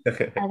 Okay.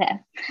 Okay.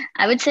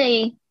 I would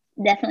say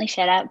definitely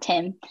shout out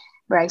Tim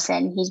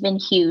Bryson. He's been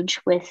huge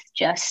with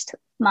just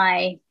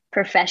my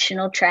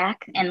professional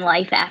track and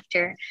life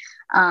after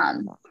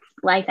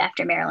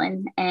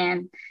Maryland.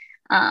 And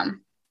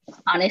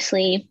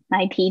honestly,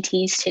 my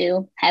PTs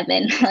too have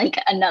been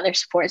like another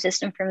support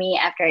system for me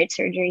after I had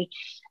surgery.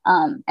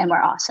 And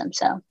we're awesome.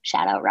 So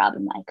shout out Rob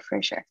and Mike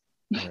for sure.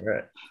 All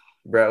right.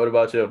 Brett, what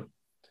about you?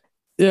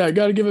 Yeah, I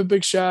got to give a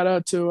big shout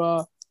out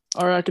to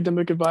our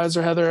academic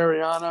advisor, Heather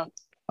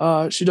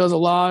Ariana. She does a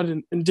lot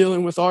in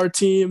dealing with our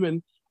team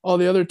and all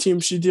the other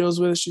teams she deals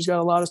with. She's got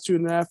a lot of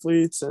student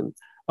athletes and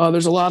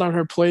there's a lot on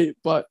her plate,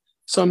 but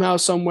somehow,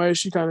 some way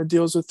she kind of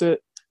deals with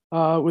it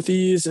with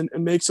ease and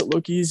makes it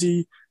look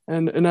easy.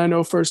 And I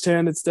know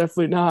firsthand it's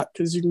definitely not,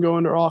 because you can go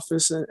into her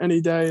office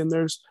any day and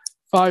there's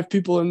 5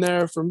 people in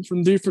there from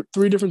 3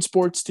 different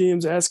sports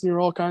teams asking her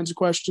all kinds of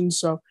questions.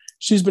 So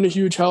she's been a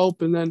huge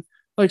help. And then,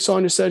 like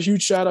Sanya said,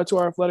 huge shout out to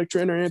our athletic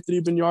trainer,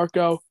 Anthony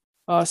Binyarko.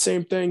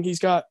 Same thing. He's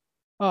got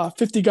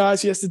 50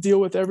 guys he has to deal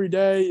with every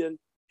day, and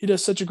he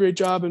does such a great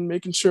job in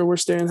making sure we're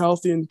staying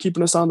healthy and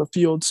keeping us on the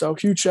field. So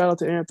huge shout out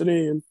to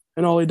Anthony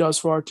and all he does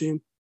for our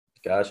team.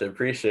 Gotcha.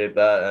 Appreciate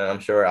that. And I'm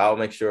sure I'll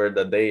make sure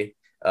that they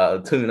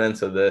tune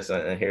into this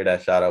and hear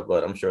that shout out,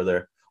 but I'm sure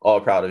they're all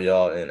proud of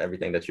y'all and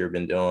everything that you've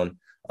been doing.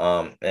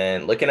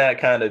 And looking at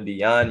kind of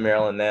beyond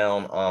Maryland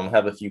now,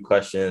 have a few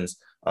questions.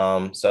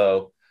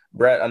 So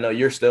Brett, I know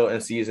you're still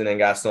in season and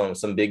got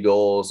some big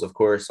goals, of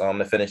course,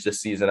 to finish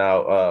this season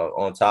out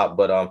on top.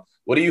 But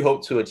what do you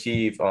hope to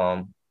achieve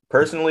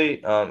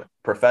personally,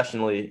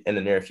 professionally in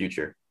the near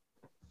future?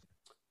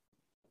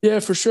 Yeah,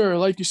 for sure.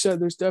 Like you said,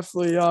 there's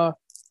definitely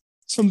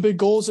some big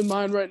goals in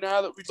mind right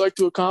now that we'd like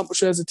to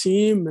accomplish as a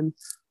team. And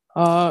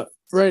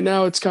right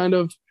now it's kind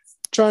of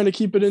trying to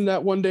keep it in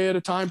that one day at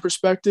a time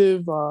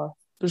perspective.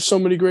 There's so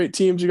many great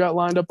teams we got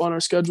lined up on our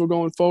schedule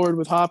going forward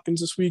with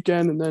Hopkins this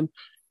weekend and then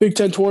Big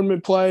Ten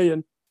tournament play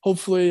and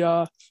hopefully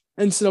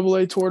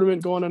NCAA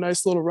tournament, going a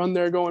nice little run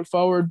there going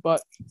forward.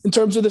 But in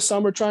terms of the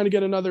summer, trying to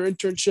get another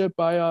internship.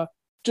 I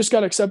just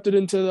got accepted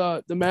into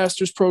the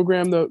master's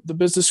program, the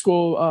business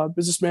school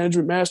business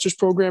management master's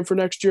program for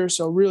next year.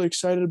 So really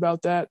excited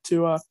about that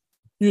to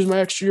use my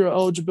extra year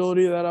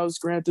eligibility that I was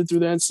granted through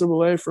the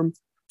NCAA from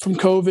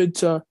COVID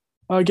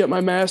to get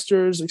my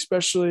master's,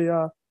 especially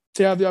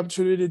to have the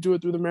opportunity to do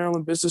it through the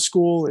Maryland Business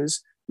School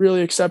is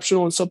really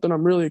exceptional and something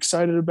I'm really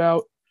excited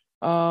about.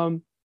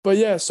 But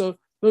yeah, so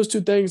those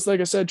two things, like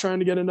I said, trying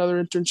to get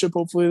another internship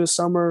hopefully this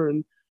summer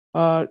and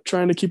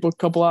trying to keep a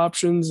couple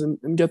options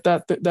and get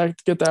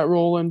that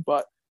rolling.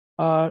 But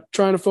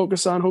trying to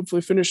focus on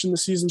hopefully finishing the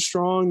season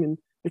strong and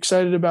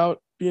excited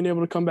about being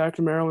able to come back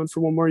to Maryland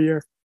for one more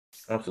year.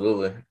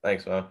 Absolutely.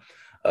 Thanks, man.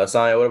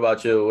 Sanya, what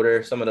about you? What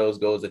are some of those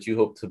goals that you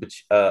hope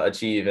to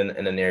achieve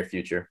in the near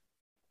future?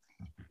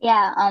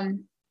 Yeah,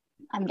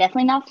 I'm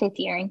definitely not fifth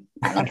yearing.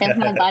 I don't think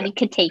my body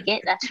could take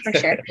it, that's for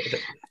sure.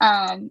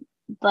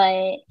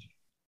 But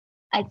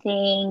I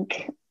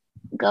think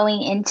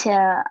going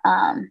into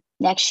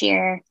next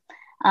year,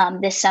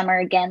 this summer,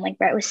 again, like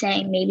Brett was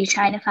saying, maybe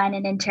trying to find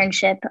an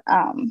internship.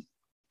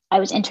 I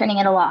was interning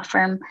at a law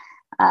firm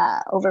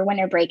over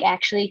winter break,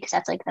 actually, because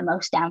that's like the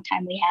most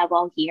downtime we have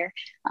all year,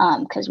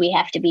 because we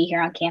have to be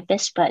here on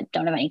campus but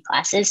don't have any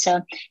classes.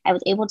 So I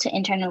was able to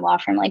intern in a law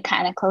firm like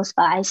kind of close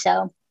by.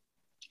 So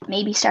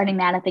maybe starting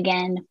that up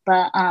again.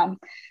 But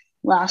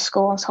law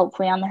school is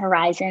hopefully on the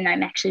horizon.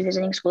 I'm actually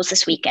visiting schools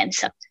this weekend.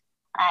 So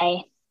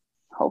I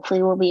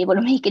hopefully will be able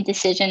to make a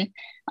decision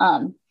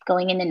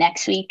going into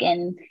next week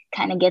and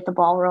kind of get the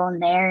ball rolling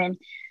there and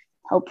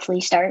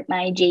hopefully start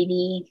my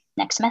JV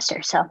next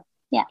semester. So,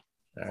 yeah.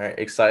 All right.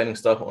 Exciting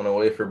stuff on the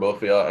way for both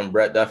of y'all. And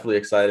Brett, definitely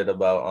excited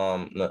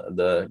about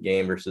the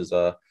game versus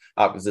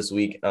Hopkins this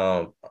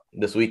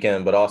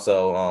weekend, but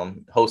also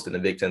hosting the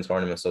Big Ten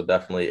tournament. So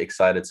definitely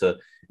excited to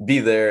be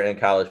there in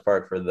College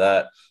Park for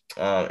that.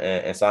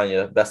 And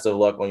Sanya, best of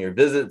luck on your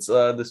visits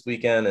this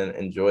weekend and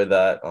enjoy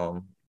that.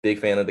 Big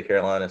fan of the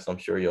Carolinas. So I'm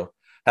sure you'll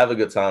have a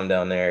good time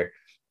down there.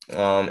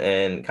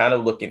 And kind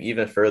of looking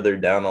even further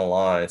down the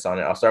line,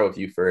 Sanya, I'll start with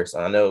you first.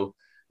 I know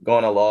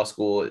going to law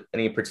school,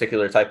 any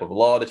particular type of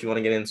law that you want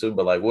to get into,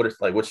 but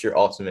what's your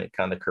ultimate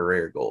kind of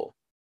career goal?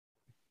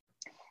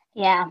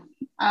 Yeah,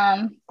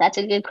 that's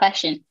a good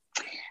question.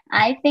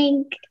 I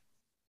think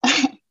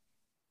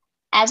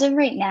as of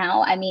right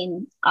now, I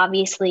mean,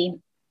 obviously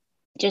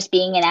just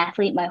being an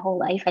athlete my whole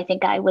life, I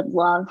think I would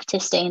love to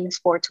stay in the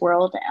sports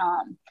world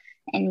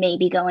and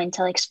maybe go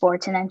into like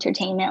sports and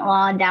entertainment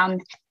law down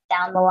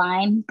the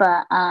line.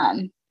 But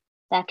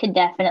that could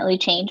definitely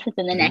change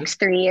within the next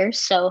 3 years.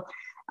 So,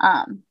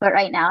 but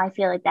right now I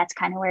feel like that's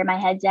kind of where my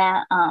head's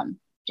at,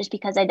 just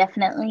because I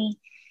definitely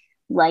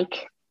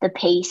like the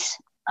pace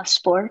of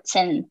sports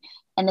and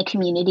the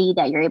community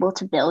that you're able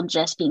to build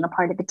just being a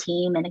part of a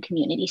team and a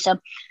community. So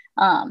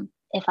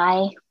if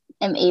I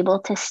am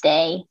able to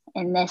stay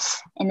in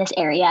this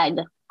area,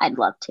 I'd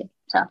love to.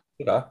 So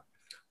okay.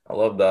 I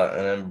love that.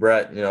 And then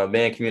Brett,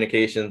 being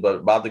communications, but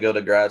about to go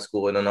to grad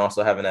school and then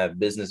also having that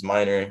business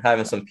minor,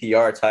 having some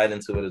PR tied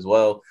into it as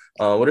well.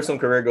 What are some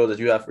career goals that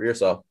you have for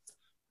yourself?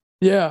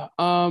 Yeah.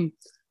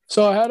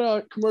 So I had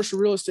a commercial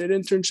real estate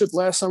internship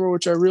last summer,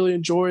 which I really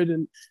enjoyed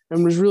and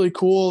was really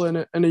cool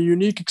and a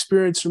unique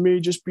experience for me,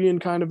 just being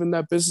kind of in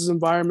that business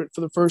environment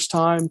for the first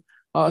time,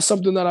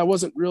 something that I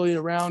wasn't really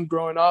around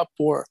growing up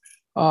or,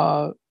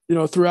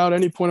 throughout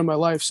any point in my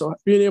life. So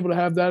being able to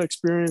have that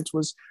experience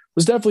was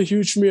definitely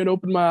huge for me and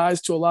opened my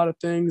eyes to a lot of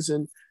things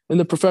in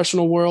the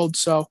professional world.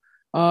 So,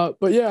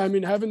 but yeah, I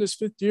mean, having this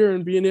fifth year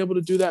and being able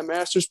to do that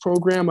master's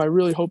program, I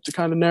really hope to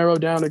kind of narrow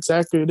down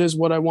exactly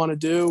what I want to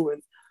do.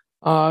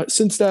 And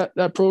since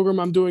that program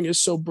I'm doing is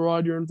so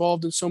broad, you're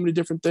involved in so many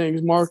different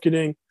things,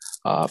 marketing,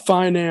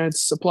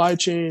 finance, supply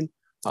chain.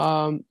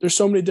 There's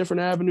so many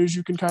different avenues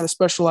you can kind of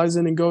specialize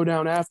in and go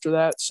down after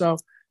that. So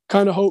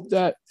kind of hope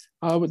that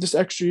with this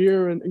extra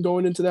year and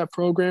going into that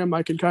program,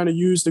 I can kind of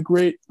use the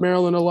great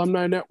Maryland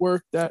alumni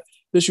network that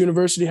this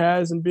university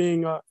has and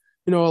being, a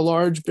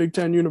large Big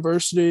Ten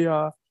university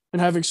and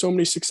having so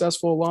many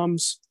successful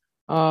alums.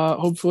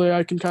 Hopefully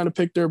I can kind of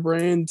pick their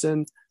brains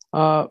and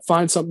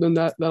find something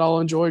that I'll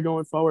enjoy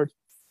going forward.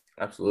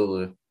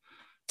 Absolutely.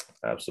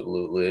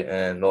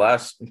 And the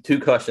last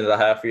two questions I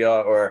have for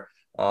y'all are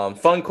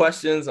fun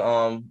questions,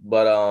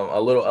 but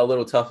a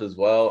little tough as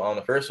well.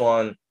 The first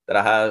one that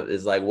I have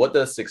is like, what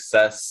does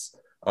success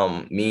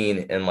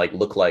mean and like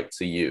look like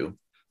to you?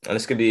 And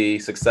this could be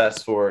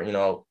success for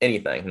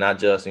anything, not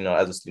just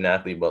as a student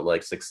athlete, but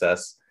like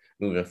success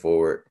moving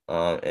forward.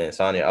 And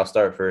Sanya, I'll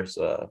start first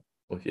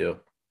with you.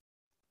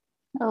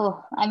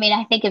 Oh, I mean,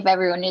 I think if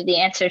everyone knew the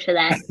answer to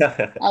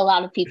that, a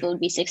lot of people would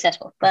be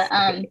successful. But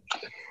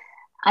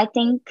I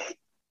think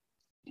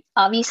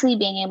obviously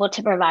being able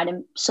to provide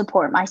and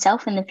support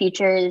myself in the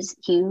future is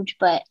huge.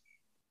 But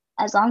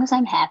as long as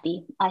I'm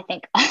happy, I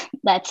think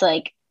that's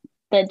like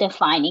the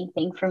defining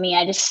thing for me.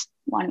 I just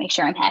want to make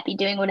sure I'm happy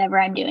doing whatever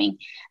I'm doing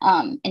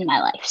in my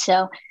life.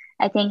 So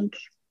I think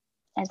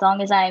as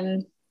long as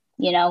I'm,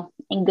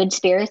 in good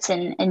spirits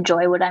and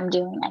enjoy what I'm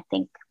doing, I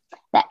think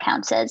that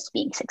counts as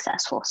being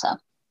successful. So I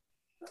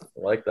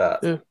like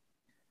that. Yeah.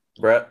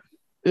 Brett?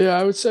 Yeah,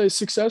 I would say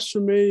success for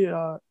me,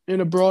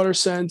 in a broader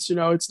sense,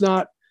 it's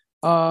not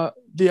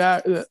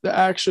the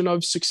action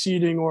of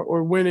succeeding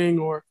or winning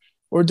or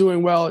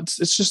doing well.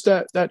 It's just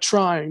that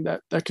trying,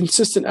 that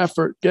consistent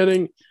effort,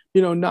 getting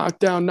knocked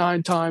down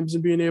 9 times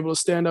and being able to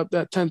stand up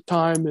that 10th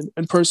time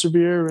and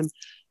persevere and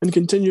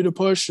continue to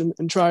push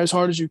and try as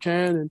hard as you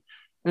can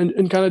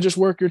and kind of just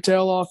work your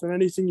tail off in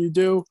anything you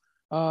do.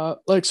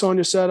 Like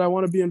Sanya said, I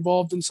want to be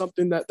involved in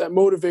something that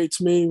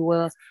motivates me,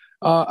 where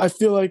I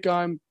feel like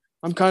I'm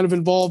kind of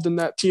involved in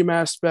that team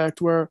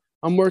aspect where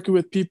I'm working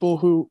with people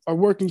who are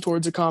working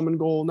towards a common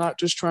goal, not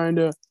just trying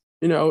to,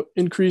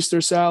 increase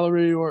their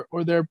salary or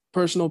their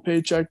personal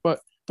paycheck, but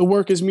the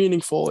work is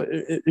meaningful.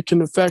 It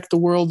can affect the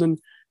world and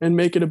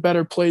make it a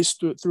better place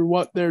through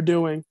what they're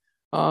doing.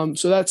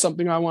 So that's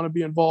something I want to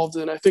be involved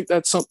in. I think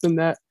that's something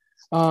that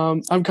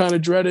I'm kind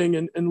of dreading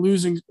and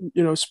losing,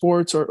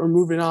 sports or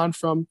moving on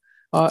from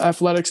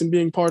athletics and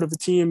being part of a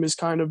team is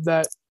kind of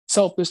that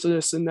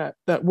selflessness and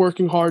that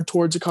working hard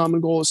towards a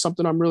common goal is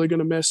something I'm really going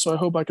to miss. So I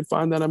hope I can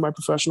find that in my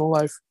professional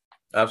life.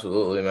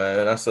 Absolutely,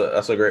 man. That's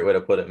a great way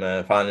to put it,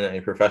 man. Finding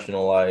a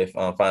professional life,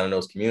 finding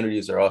those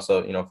communities, are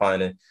also,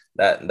 finding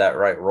that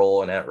right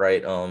role and that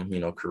right,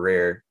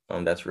 career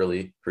that's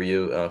really for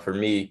you. For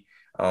me,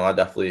 I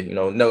definitely,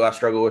 know I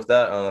struggle with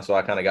that. So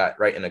I kind of got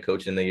right into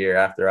coaching the year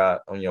after I,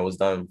 was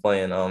done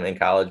playing in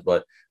college.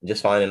 But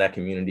just finding that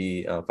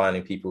community,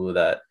 finding people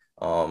that,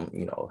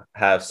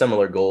 have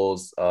similar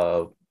goals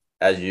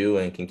as you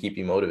and can keep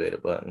you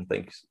motivated. But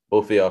thanks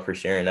both of y'all for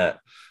sharing that.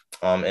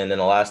 And then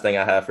the last thing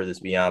I have for this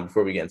Beyond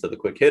before we get into the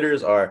quick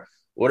hitters are,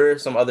 what are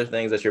some other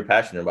things that you're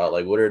passionate about?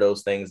 Like, what are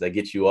those things that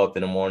get you up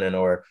in the morning,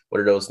 or what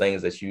are those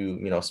things that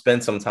you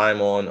spend some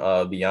time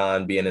on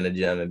beyond being in the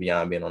gym and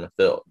beyond being on the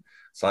field?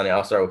 Sanya,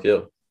 I'll start with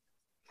you.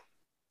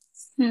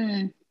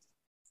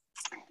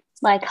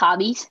 Like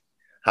hobbies?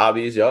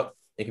 Hobbies, yep.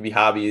 It can be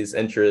hobbies,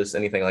 interests,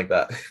 anything like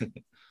that.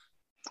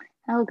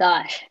 Oh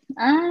gosh.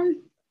 I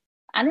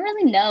don't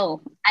really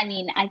know. I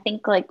mean, I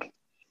think like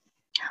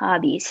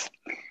hobbies.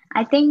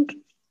 I think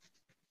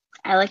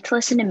I like to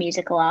listen to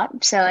music a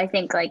lot. So I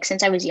think like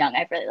since I was young,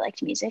 I've really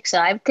liked music. So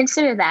I would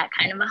consider that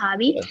kind of a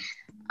hobby.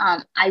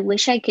 I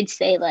wish I could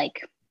say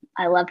like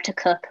I love to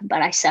cook,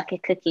 but I suck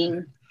at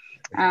cooking.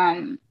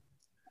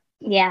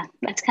 Yeah,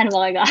 that's kind of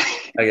all I got.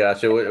 I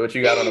got you. What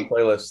you got on the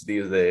playlist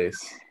these days?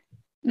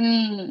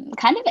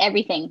 Kind of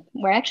everything.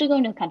 We're actually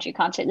going to a country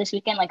concert this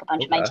weekend, like a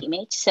bunch of my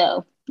teammates.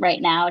 So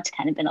right now it's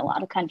kind of been a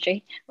lot of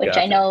country, which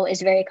I know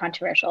is very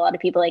controversial. A lot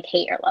of people like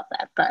hate or love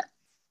that, but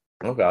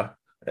okay.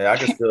 Yeah, I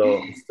can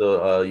still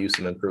use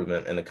some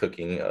improvement in the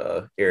cooking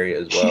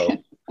area as well.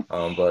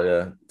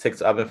 But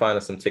I've been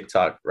finding some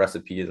TikTok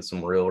recipes and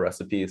some real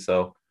recipes,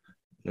 so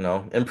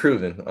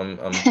improving.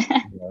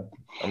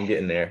 I'm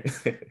getting there.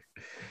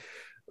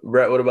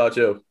 Brett, what about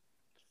you?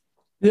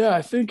 Yeah,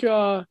 I think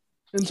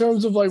in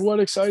terms of like what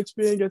excites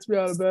me and gets me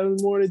out of bed in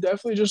the morning,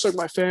 definitely just like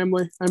my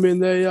family. I mean,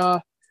 they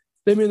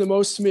mean the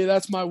most to me.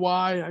 That's my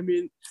why. I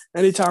mean,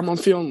 anytime I'm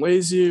feeling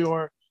lazy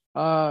or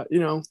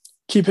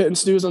keep hitting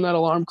snooze on that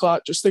alarm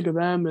clock, just think of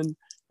them, and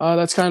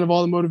that's kind of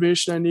all the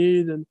motivation I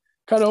need. And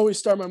kind of always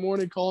start my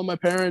morning calling my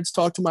parents,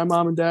 talk to my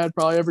mom and dad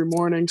probably every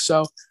morning.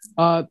 So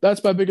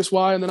that's my biggest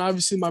why. And then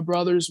obviously my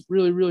brother's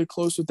really, really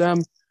close with them.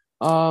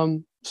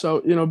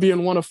 So,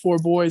 being one of 4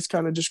 boys,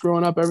 kind of just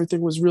growing up,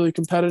 everything was really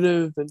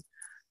competitive. And,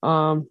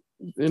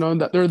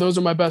 those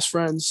are my best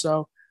friends.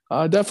 So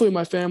definitely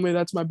my family,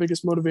 that's my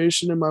biggest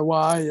motivation and my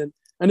why. And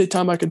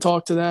anytime I can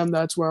talk to them,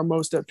 that's where I'm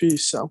most at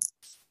peace. So.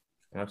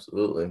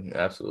 Absolutely.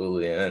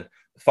 And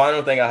the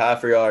final thing I have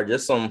for y'all are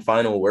just some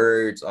final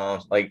words.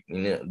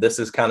 This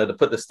is kind of to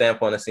put the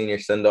stamp on a senior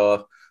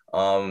send-off.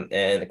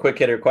 And quick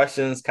hitter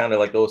questions, kind of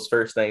like those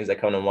first things that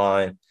come to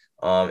mind.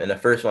 And the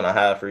first one I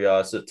have for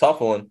y'all is a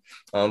tough one.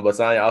 But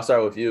Sanya, I'll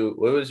start with you.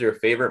 What was your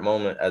favorite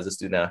moment as a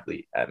student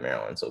athlete at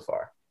Maryland so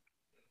far?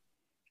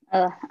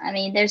 I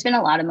mean, there's been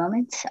a lot of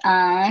moments.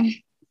 I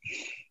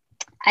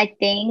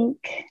think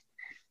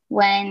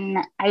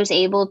when I was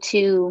able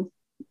to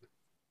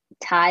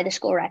tie the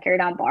school record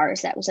on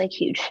bars, that was like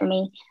huge for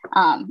me.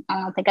 I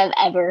don't think I've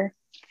ever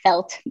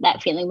felt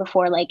that feeling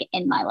before, like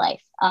in my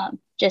life.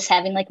 Just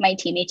having like my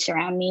teammates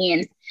around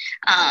me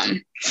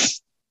and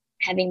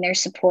having their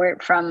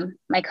support from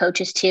my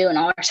coaches too, and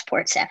all our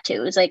support staff too. It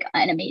was like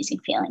an amazing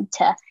feeling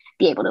to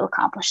be able to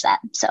accomplish that.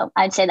 So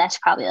I'd say that's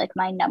probably like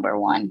my number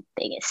one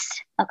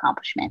biggest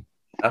accomplishment.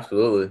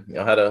 Absolutely.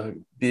 I had a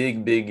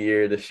big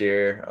year this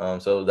year.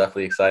 So it was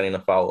definitely exciting to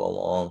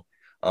follow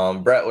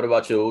along. Brett, what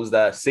about you? What was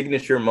that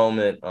signature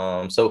moment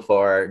so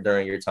far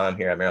during your time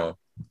here at Maryland?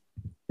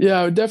 Yeah,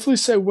 I would definitely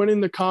say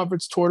winning the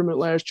conference tournament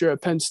last year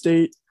at Penn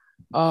State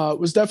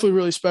was definitely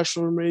really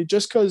special for me,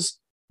 just because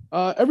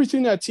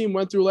everything that team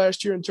went through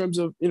last year in terms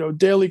of,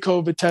 daily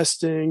COVID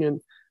testing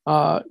and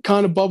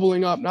kind of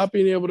bubbling up, not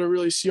being able to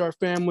really see our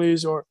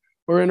families or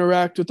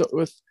interact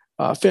with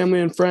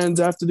family and friends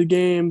after the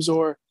games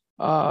or,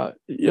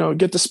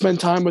 get to spend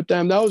time with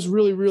them. That was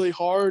really, really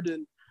hard.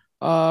 And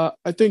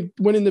I think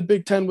winning the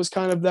Big Ten was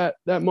kind of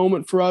that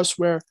moment for us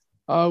where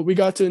we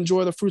got to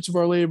enjoy the fruits of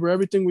our labor.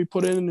 Everything we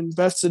put in and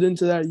invested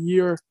into that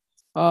year,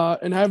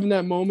 and having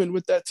that moment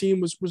with that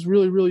team was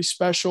really, really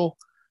special,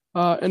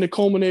 and a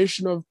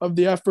culmination of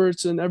the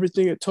efforts and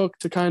everything it took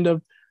to kind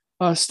of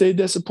stay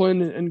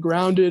disciplined and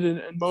grounded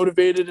and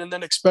motivated. And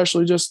then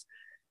especially just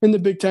in the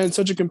Big Ten,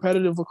 such a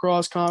competitive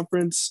lacrosse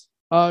conference,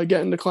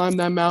 getting to climb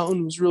that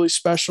mountain was really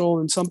special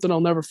and something I'll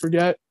never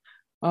forget.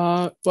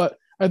 But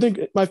I think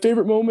my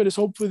favorite moment is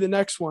hopefully the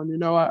next one.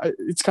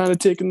 It's kind of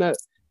taking that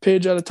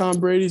page out of Tom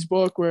Brady's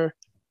book where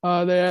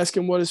they ask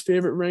him what his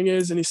favorite ring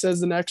is, and he says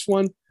the next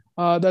one.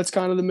 That's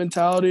kind of the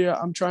mentality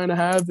I'm trying to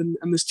have, and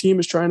this team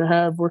is trying to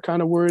have. We're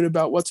kind of worried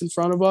about what's in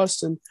front of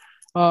us and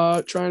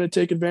trying to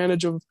take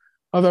advantage of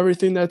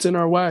everything that's in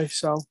our way.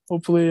 So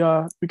hopefully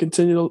we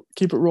continue to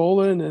keep it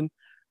rolling, and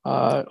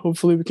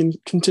hopefully we can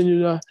continue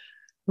to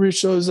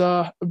reach those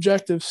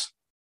objectives.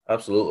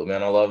 Absolutely,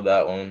 man. I love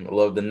that one. I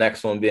love the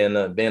next one being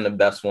the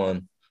best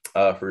one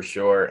for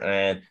sure.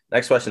 And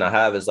next question I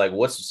have is like,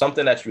 what's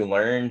something that you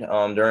learned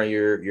during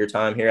your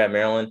time here at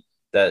Maryland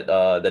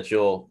that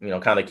you'll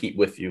kind of keep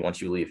with you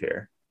once you leave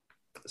here,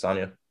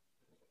 Sanya?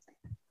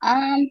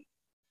 I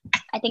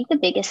think the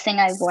biggest thing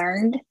I've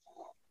learned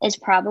is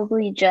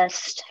probably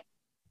just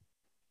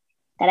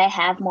that I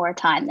have more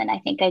time than I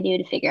think I do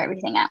to figure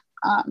everything out.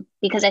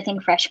 Because I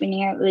think freshman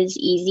year, it was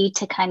easy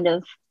to kind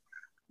of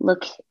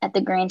look at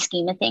the grand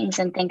scheme of things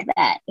and think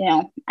that,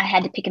 I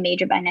had to pick a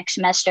major by next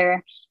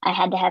semester. I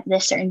had to have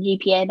this certain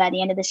GPA by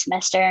the end of the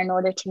semester in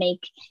order to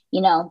make,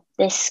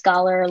 this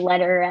scholar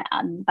letter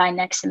by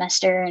next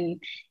semester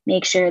and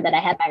make sure that I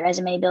had my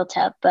resume built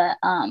up. But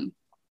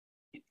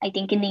I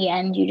think in the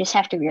end, you just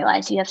have to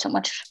realize you have so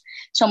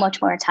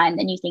much more time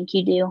than you think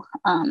you do.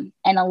 And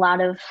a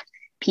lot of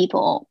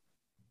people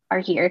are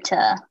here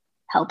to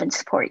help and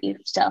support you.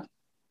 So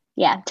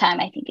yeah, time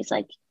I think is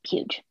like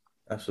huge.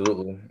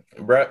 Absolutely.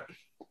 Brett?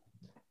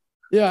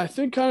 Yeah, I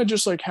think kind of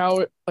just like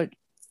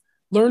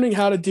learning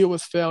how to deal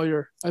with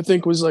failure, I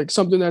think was like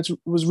something that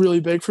was really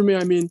big for me.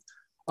 I mean,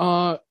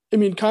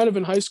 kind of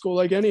in high school,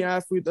 like any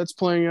athlete that's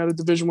playing at a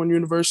Division I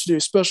university,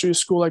 especially a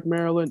school like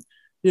Maryland,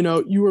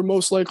 you were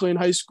most likely in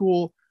high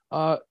school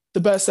the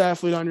best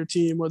athlete on your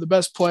team or the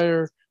best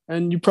player,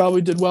 and you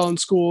probably did well in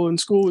school, and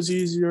school was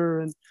easier,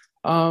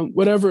 and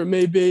whatever it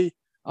may be.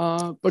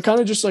 But kind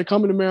of just like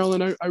coming to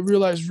Maryland, I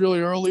realized really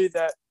early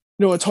that,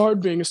 it's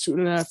hard being a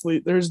student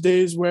athlete. There's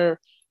days where,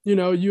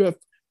 you have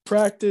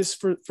practice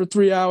for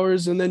 3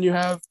 hours, and then you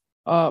have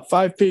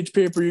 5-page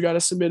paper you got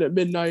to submit at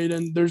midnight,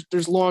 and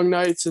there's long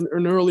nights and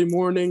early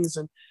mornings,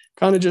 and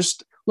kind of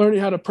just learning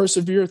how to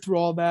persevere through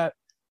all that.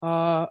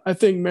 I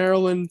think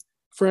Maryland,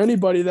 for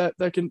anybody that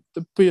can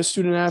be a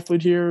student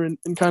athlete here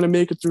and kind of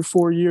make it through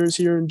 4 years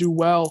here and do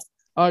well,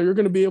 you're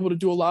going to be able to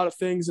do a lot of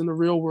things in the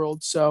real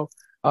world. So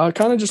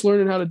kind of just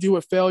learning how to deal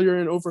with failure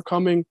and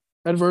overcoming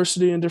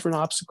adversity and different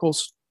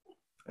obstacles.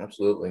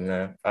 Absolutely,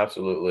 man.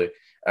 Absolutely.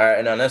 All right.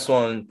 And on this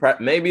one,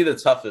 maybe the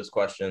toughest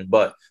question,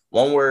 but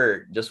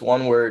just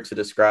one word to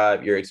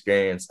describe your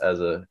experience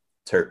as a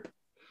Terp.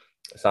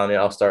 Sanya,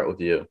 I'll start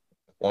with you.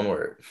 One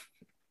word.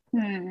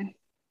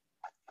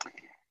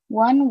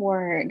 One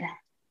word.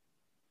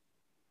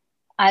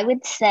 I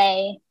would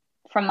say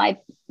from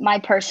my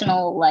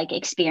personal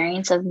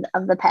experience of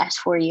the past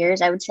 4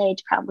 years, I would say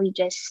it's probably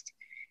just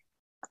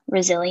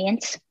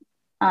resilience.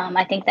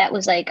 I think that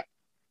was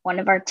one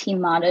of our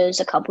team mottos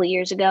a couple of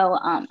years ago,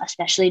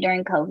 especially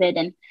during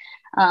COVID.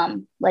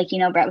 And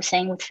Brett was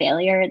saying with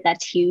failure,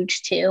 that's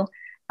huge too.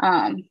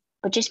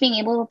 But just being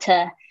able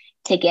to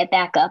get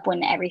back up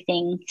when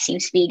everything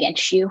seems to be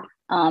against you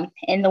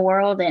in the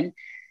world, and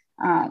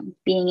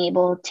being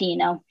able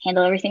to,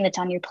 handle everything that's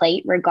on your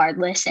plate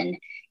regardless, and,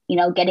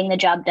 getting the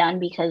job done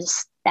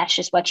because that's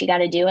just what you got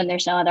to do. And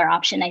there's no other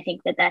option. I think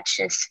that's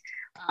just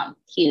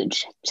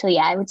huge. So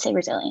yeah, I would say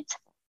resilience.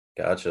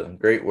 Gotcha.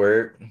 Great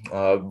word.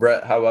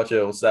 Brett, how about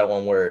you? What's that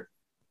one word?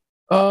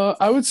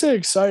 I would say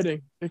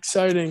exciting.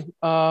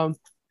 I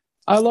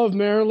love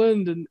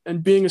Maryland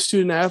and being a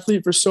student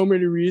athlete for so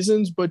many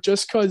reasons, but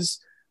just because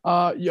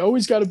you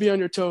always got to be on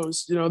your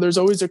toes. There's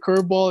always a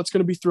curveball that's going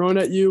to be thrown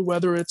at you,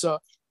 whether it's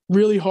a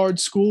really hard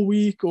school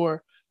week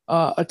or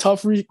a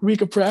tough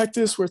week of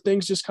practice where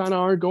things just kind of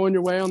aren't going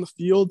your way on the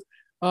field.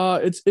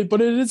 But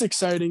it is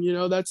exciting.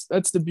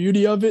 That's the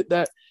beauty of it,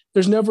 that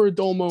there's never a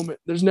dull moment.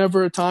 There's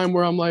never a time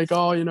where I'm like,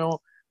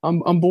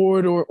 I'm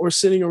bored or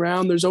sitting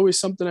around. There's always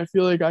something I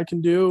feel like I can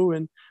do,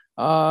 and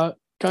kind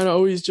of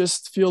always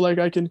just feel like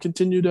I can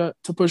continue to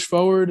push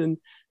forward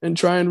and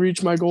try and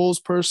reach my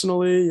goals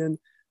personally and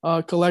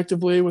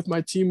collectively with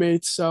my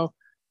teammates. So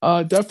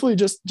definitely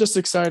just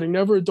exciting.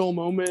 Never a dull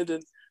moment,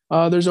 and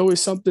there's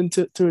always something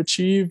to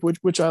achieve,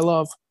 which I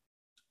love.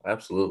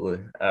 Absolutely.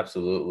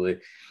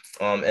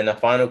 And the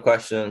final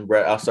question,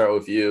 Brett, I'll start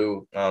with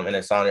you. And then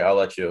Sanya, I'll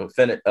let you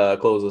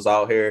close us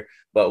out here.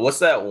 But what's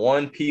that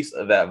one piece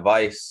of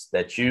advice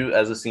that you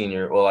as a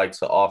senior would like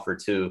to offer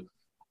to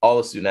all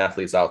the student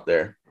athletes out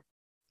there?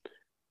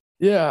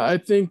 Yeah, I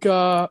think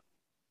I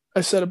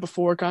said it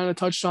before, kind of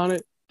touched on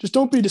it. Just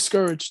don't be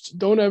discouraged.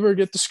 Don't ever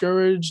get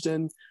discouraged.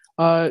 And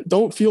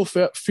don't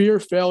fear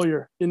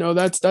failure.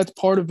 That's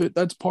part of it.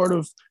 That's part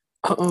of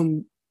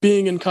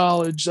being in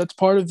college. That's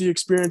part of the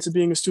experience of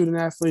being a student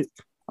athlete.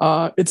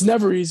 It's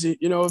never easy.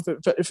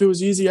 If it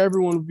was easy,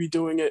 everyone would be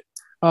doing it.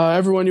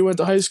 Everyone you went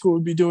to high school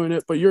would be doing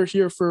it, but you're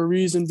here for a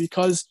reason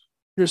because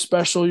you're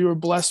special. You were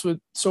blessed with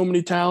so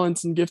many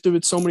talents and gifted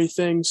with so many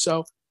things.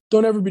 So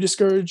don't ever be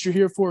discouraged. You're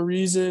here for a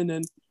reason,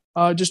 and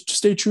just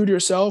stay true to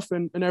yourself,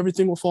 and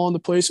everything will fall into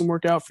place and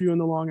work out for you in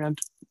the long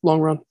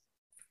run.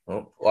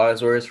 Well,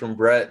 wise words from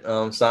Brett.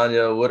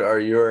 Sanya, what are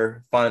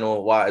your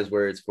final wise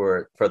words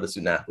for the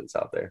student athletes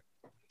out there?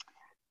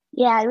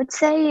 Yeah, I would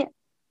say,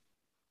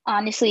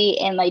 honestly,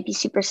 it might be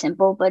super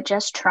simple, but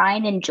just try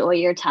and enjoy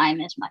your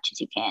time as much as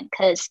you can.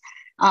 Because,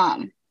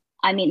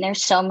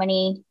 there's so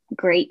many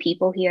great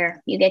people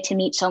here. You get to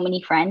meet so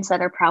many friends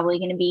that are probably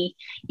going to be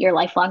your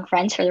lifelong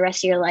friends for the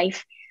rest of your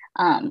life.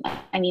 My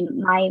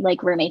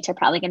roommates are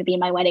probably going to be in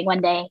my wedding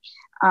one day.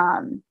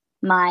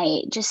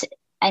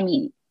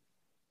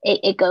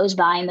 It goes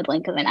by in the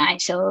blink of an eye.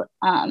 So,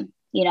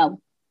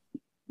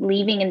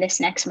 leaving in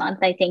this next month,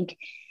 I think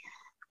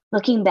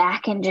looking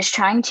back and just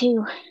trying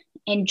to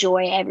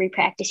enjoy every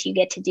practice you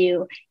get to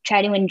do,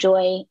 try to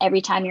enjoy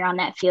every time you're on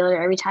that field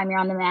or every time you're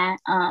on the mat.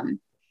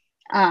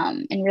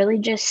 And really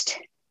just,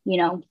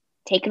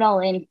 take it all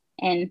in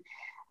and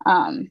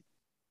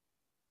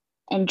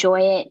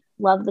enjoy it.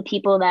 Love the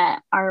people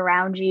that are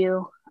around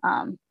you.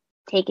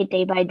 Take it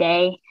day by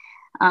day,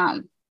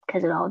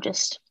 because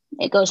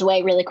it goes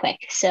away really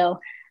quick. So,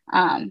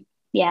 I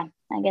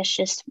guess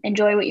just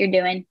enjoy what you're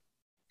doing.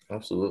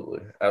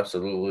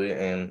 Absolutely.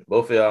 And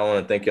both of y'all, I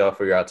want to thank y'all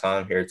for your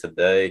time here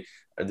today.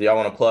 Do y'all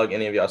want to plug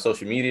any of y'all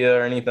social media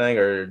or anything,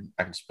 or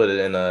I can just put it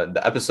in the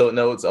episode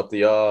notes, up to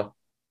y'all?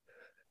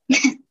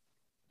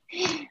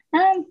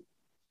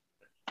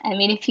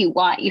 If you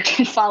want, you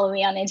can follow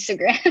me on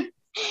Instagram.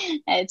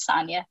 It's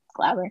Sanya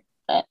Glauber,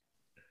 but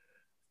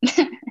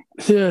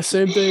yeah,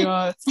 same thing.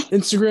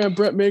 Instagram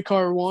Brett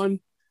Makar 1,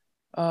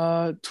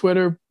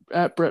 Twitter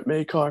 @Brett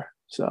Makar.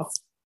 So,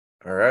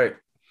 all right,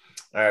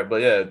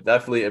 but yeah,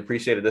 definitely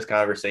appreciated this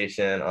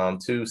conversation.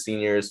 Two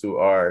seniors who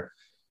are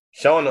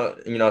showing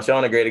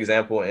a great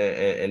example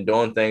and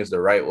doing things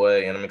the right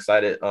way, and I'm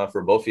excited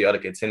for both of y'all to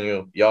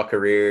continue y'all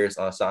careers.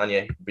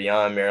 Sanya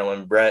beyond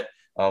Maryland, Brett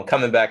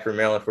coming back from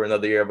Maryland for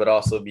another year, but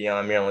also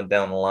beyond Maryland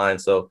down the line.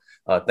 So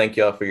thank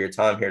y'all for your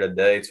time here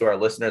today. To our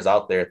listeners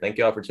out there, thank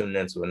y'all for tuning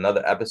in to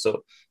another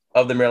episode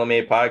of the Maryland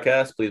Made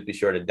Podcast. Please be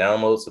sure to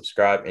download,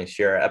 subscribe, and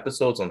share our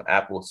episodes on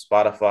Apple,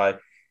 Spotify,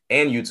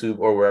 and YouTube,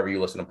 or wherever you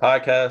listen to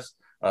podcasts,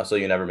 so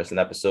you never miss an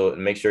episode.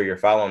 And make sure you're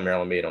following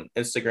Maryland Made on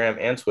Instagram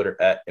and Twitter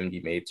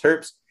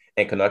 @MDMadeTerps,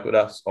 and connect with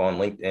us on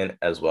LinkedIn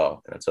as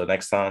well. And until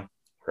next time,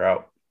 we're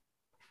out.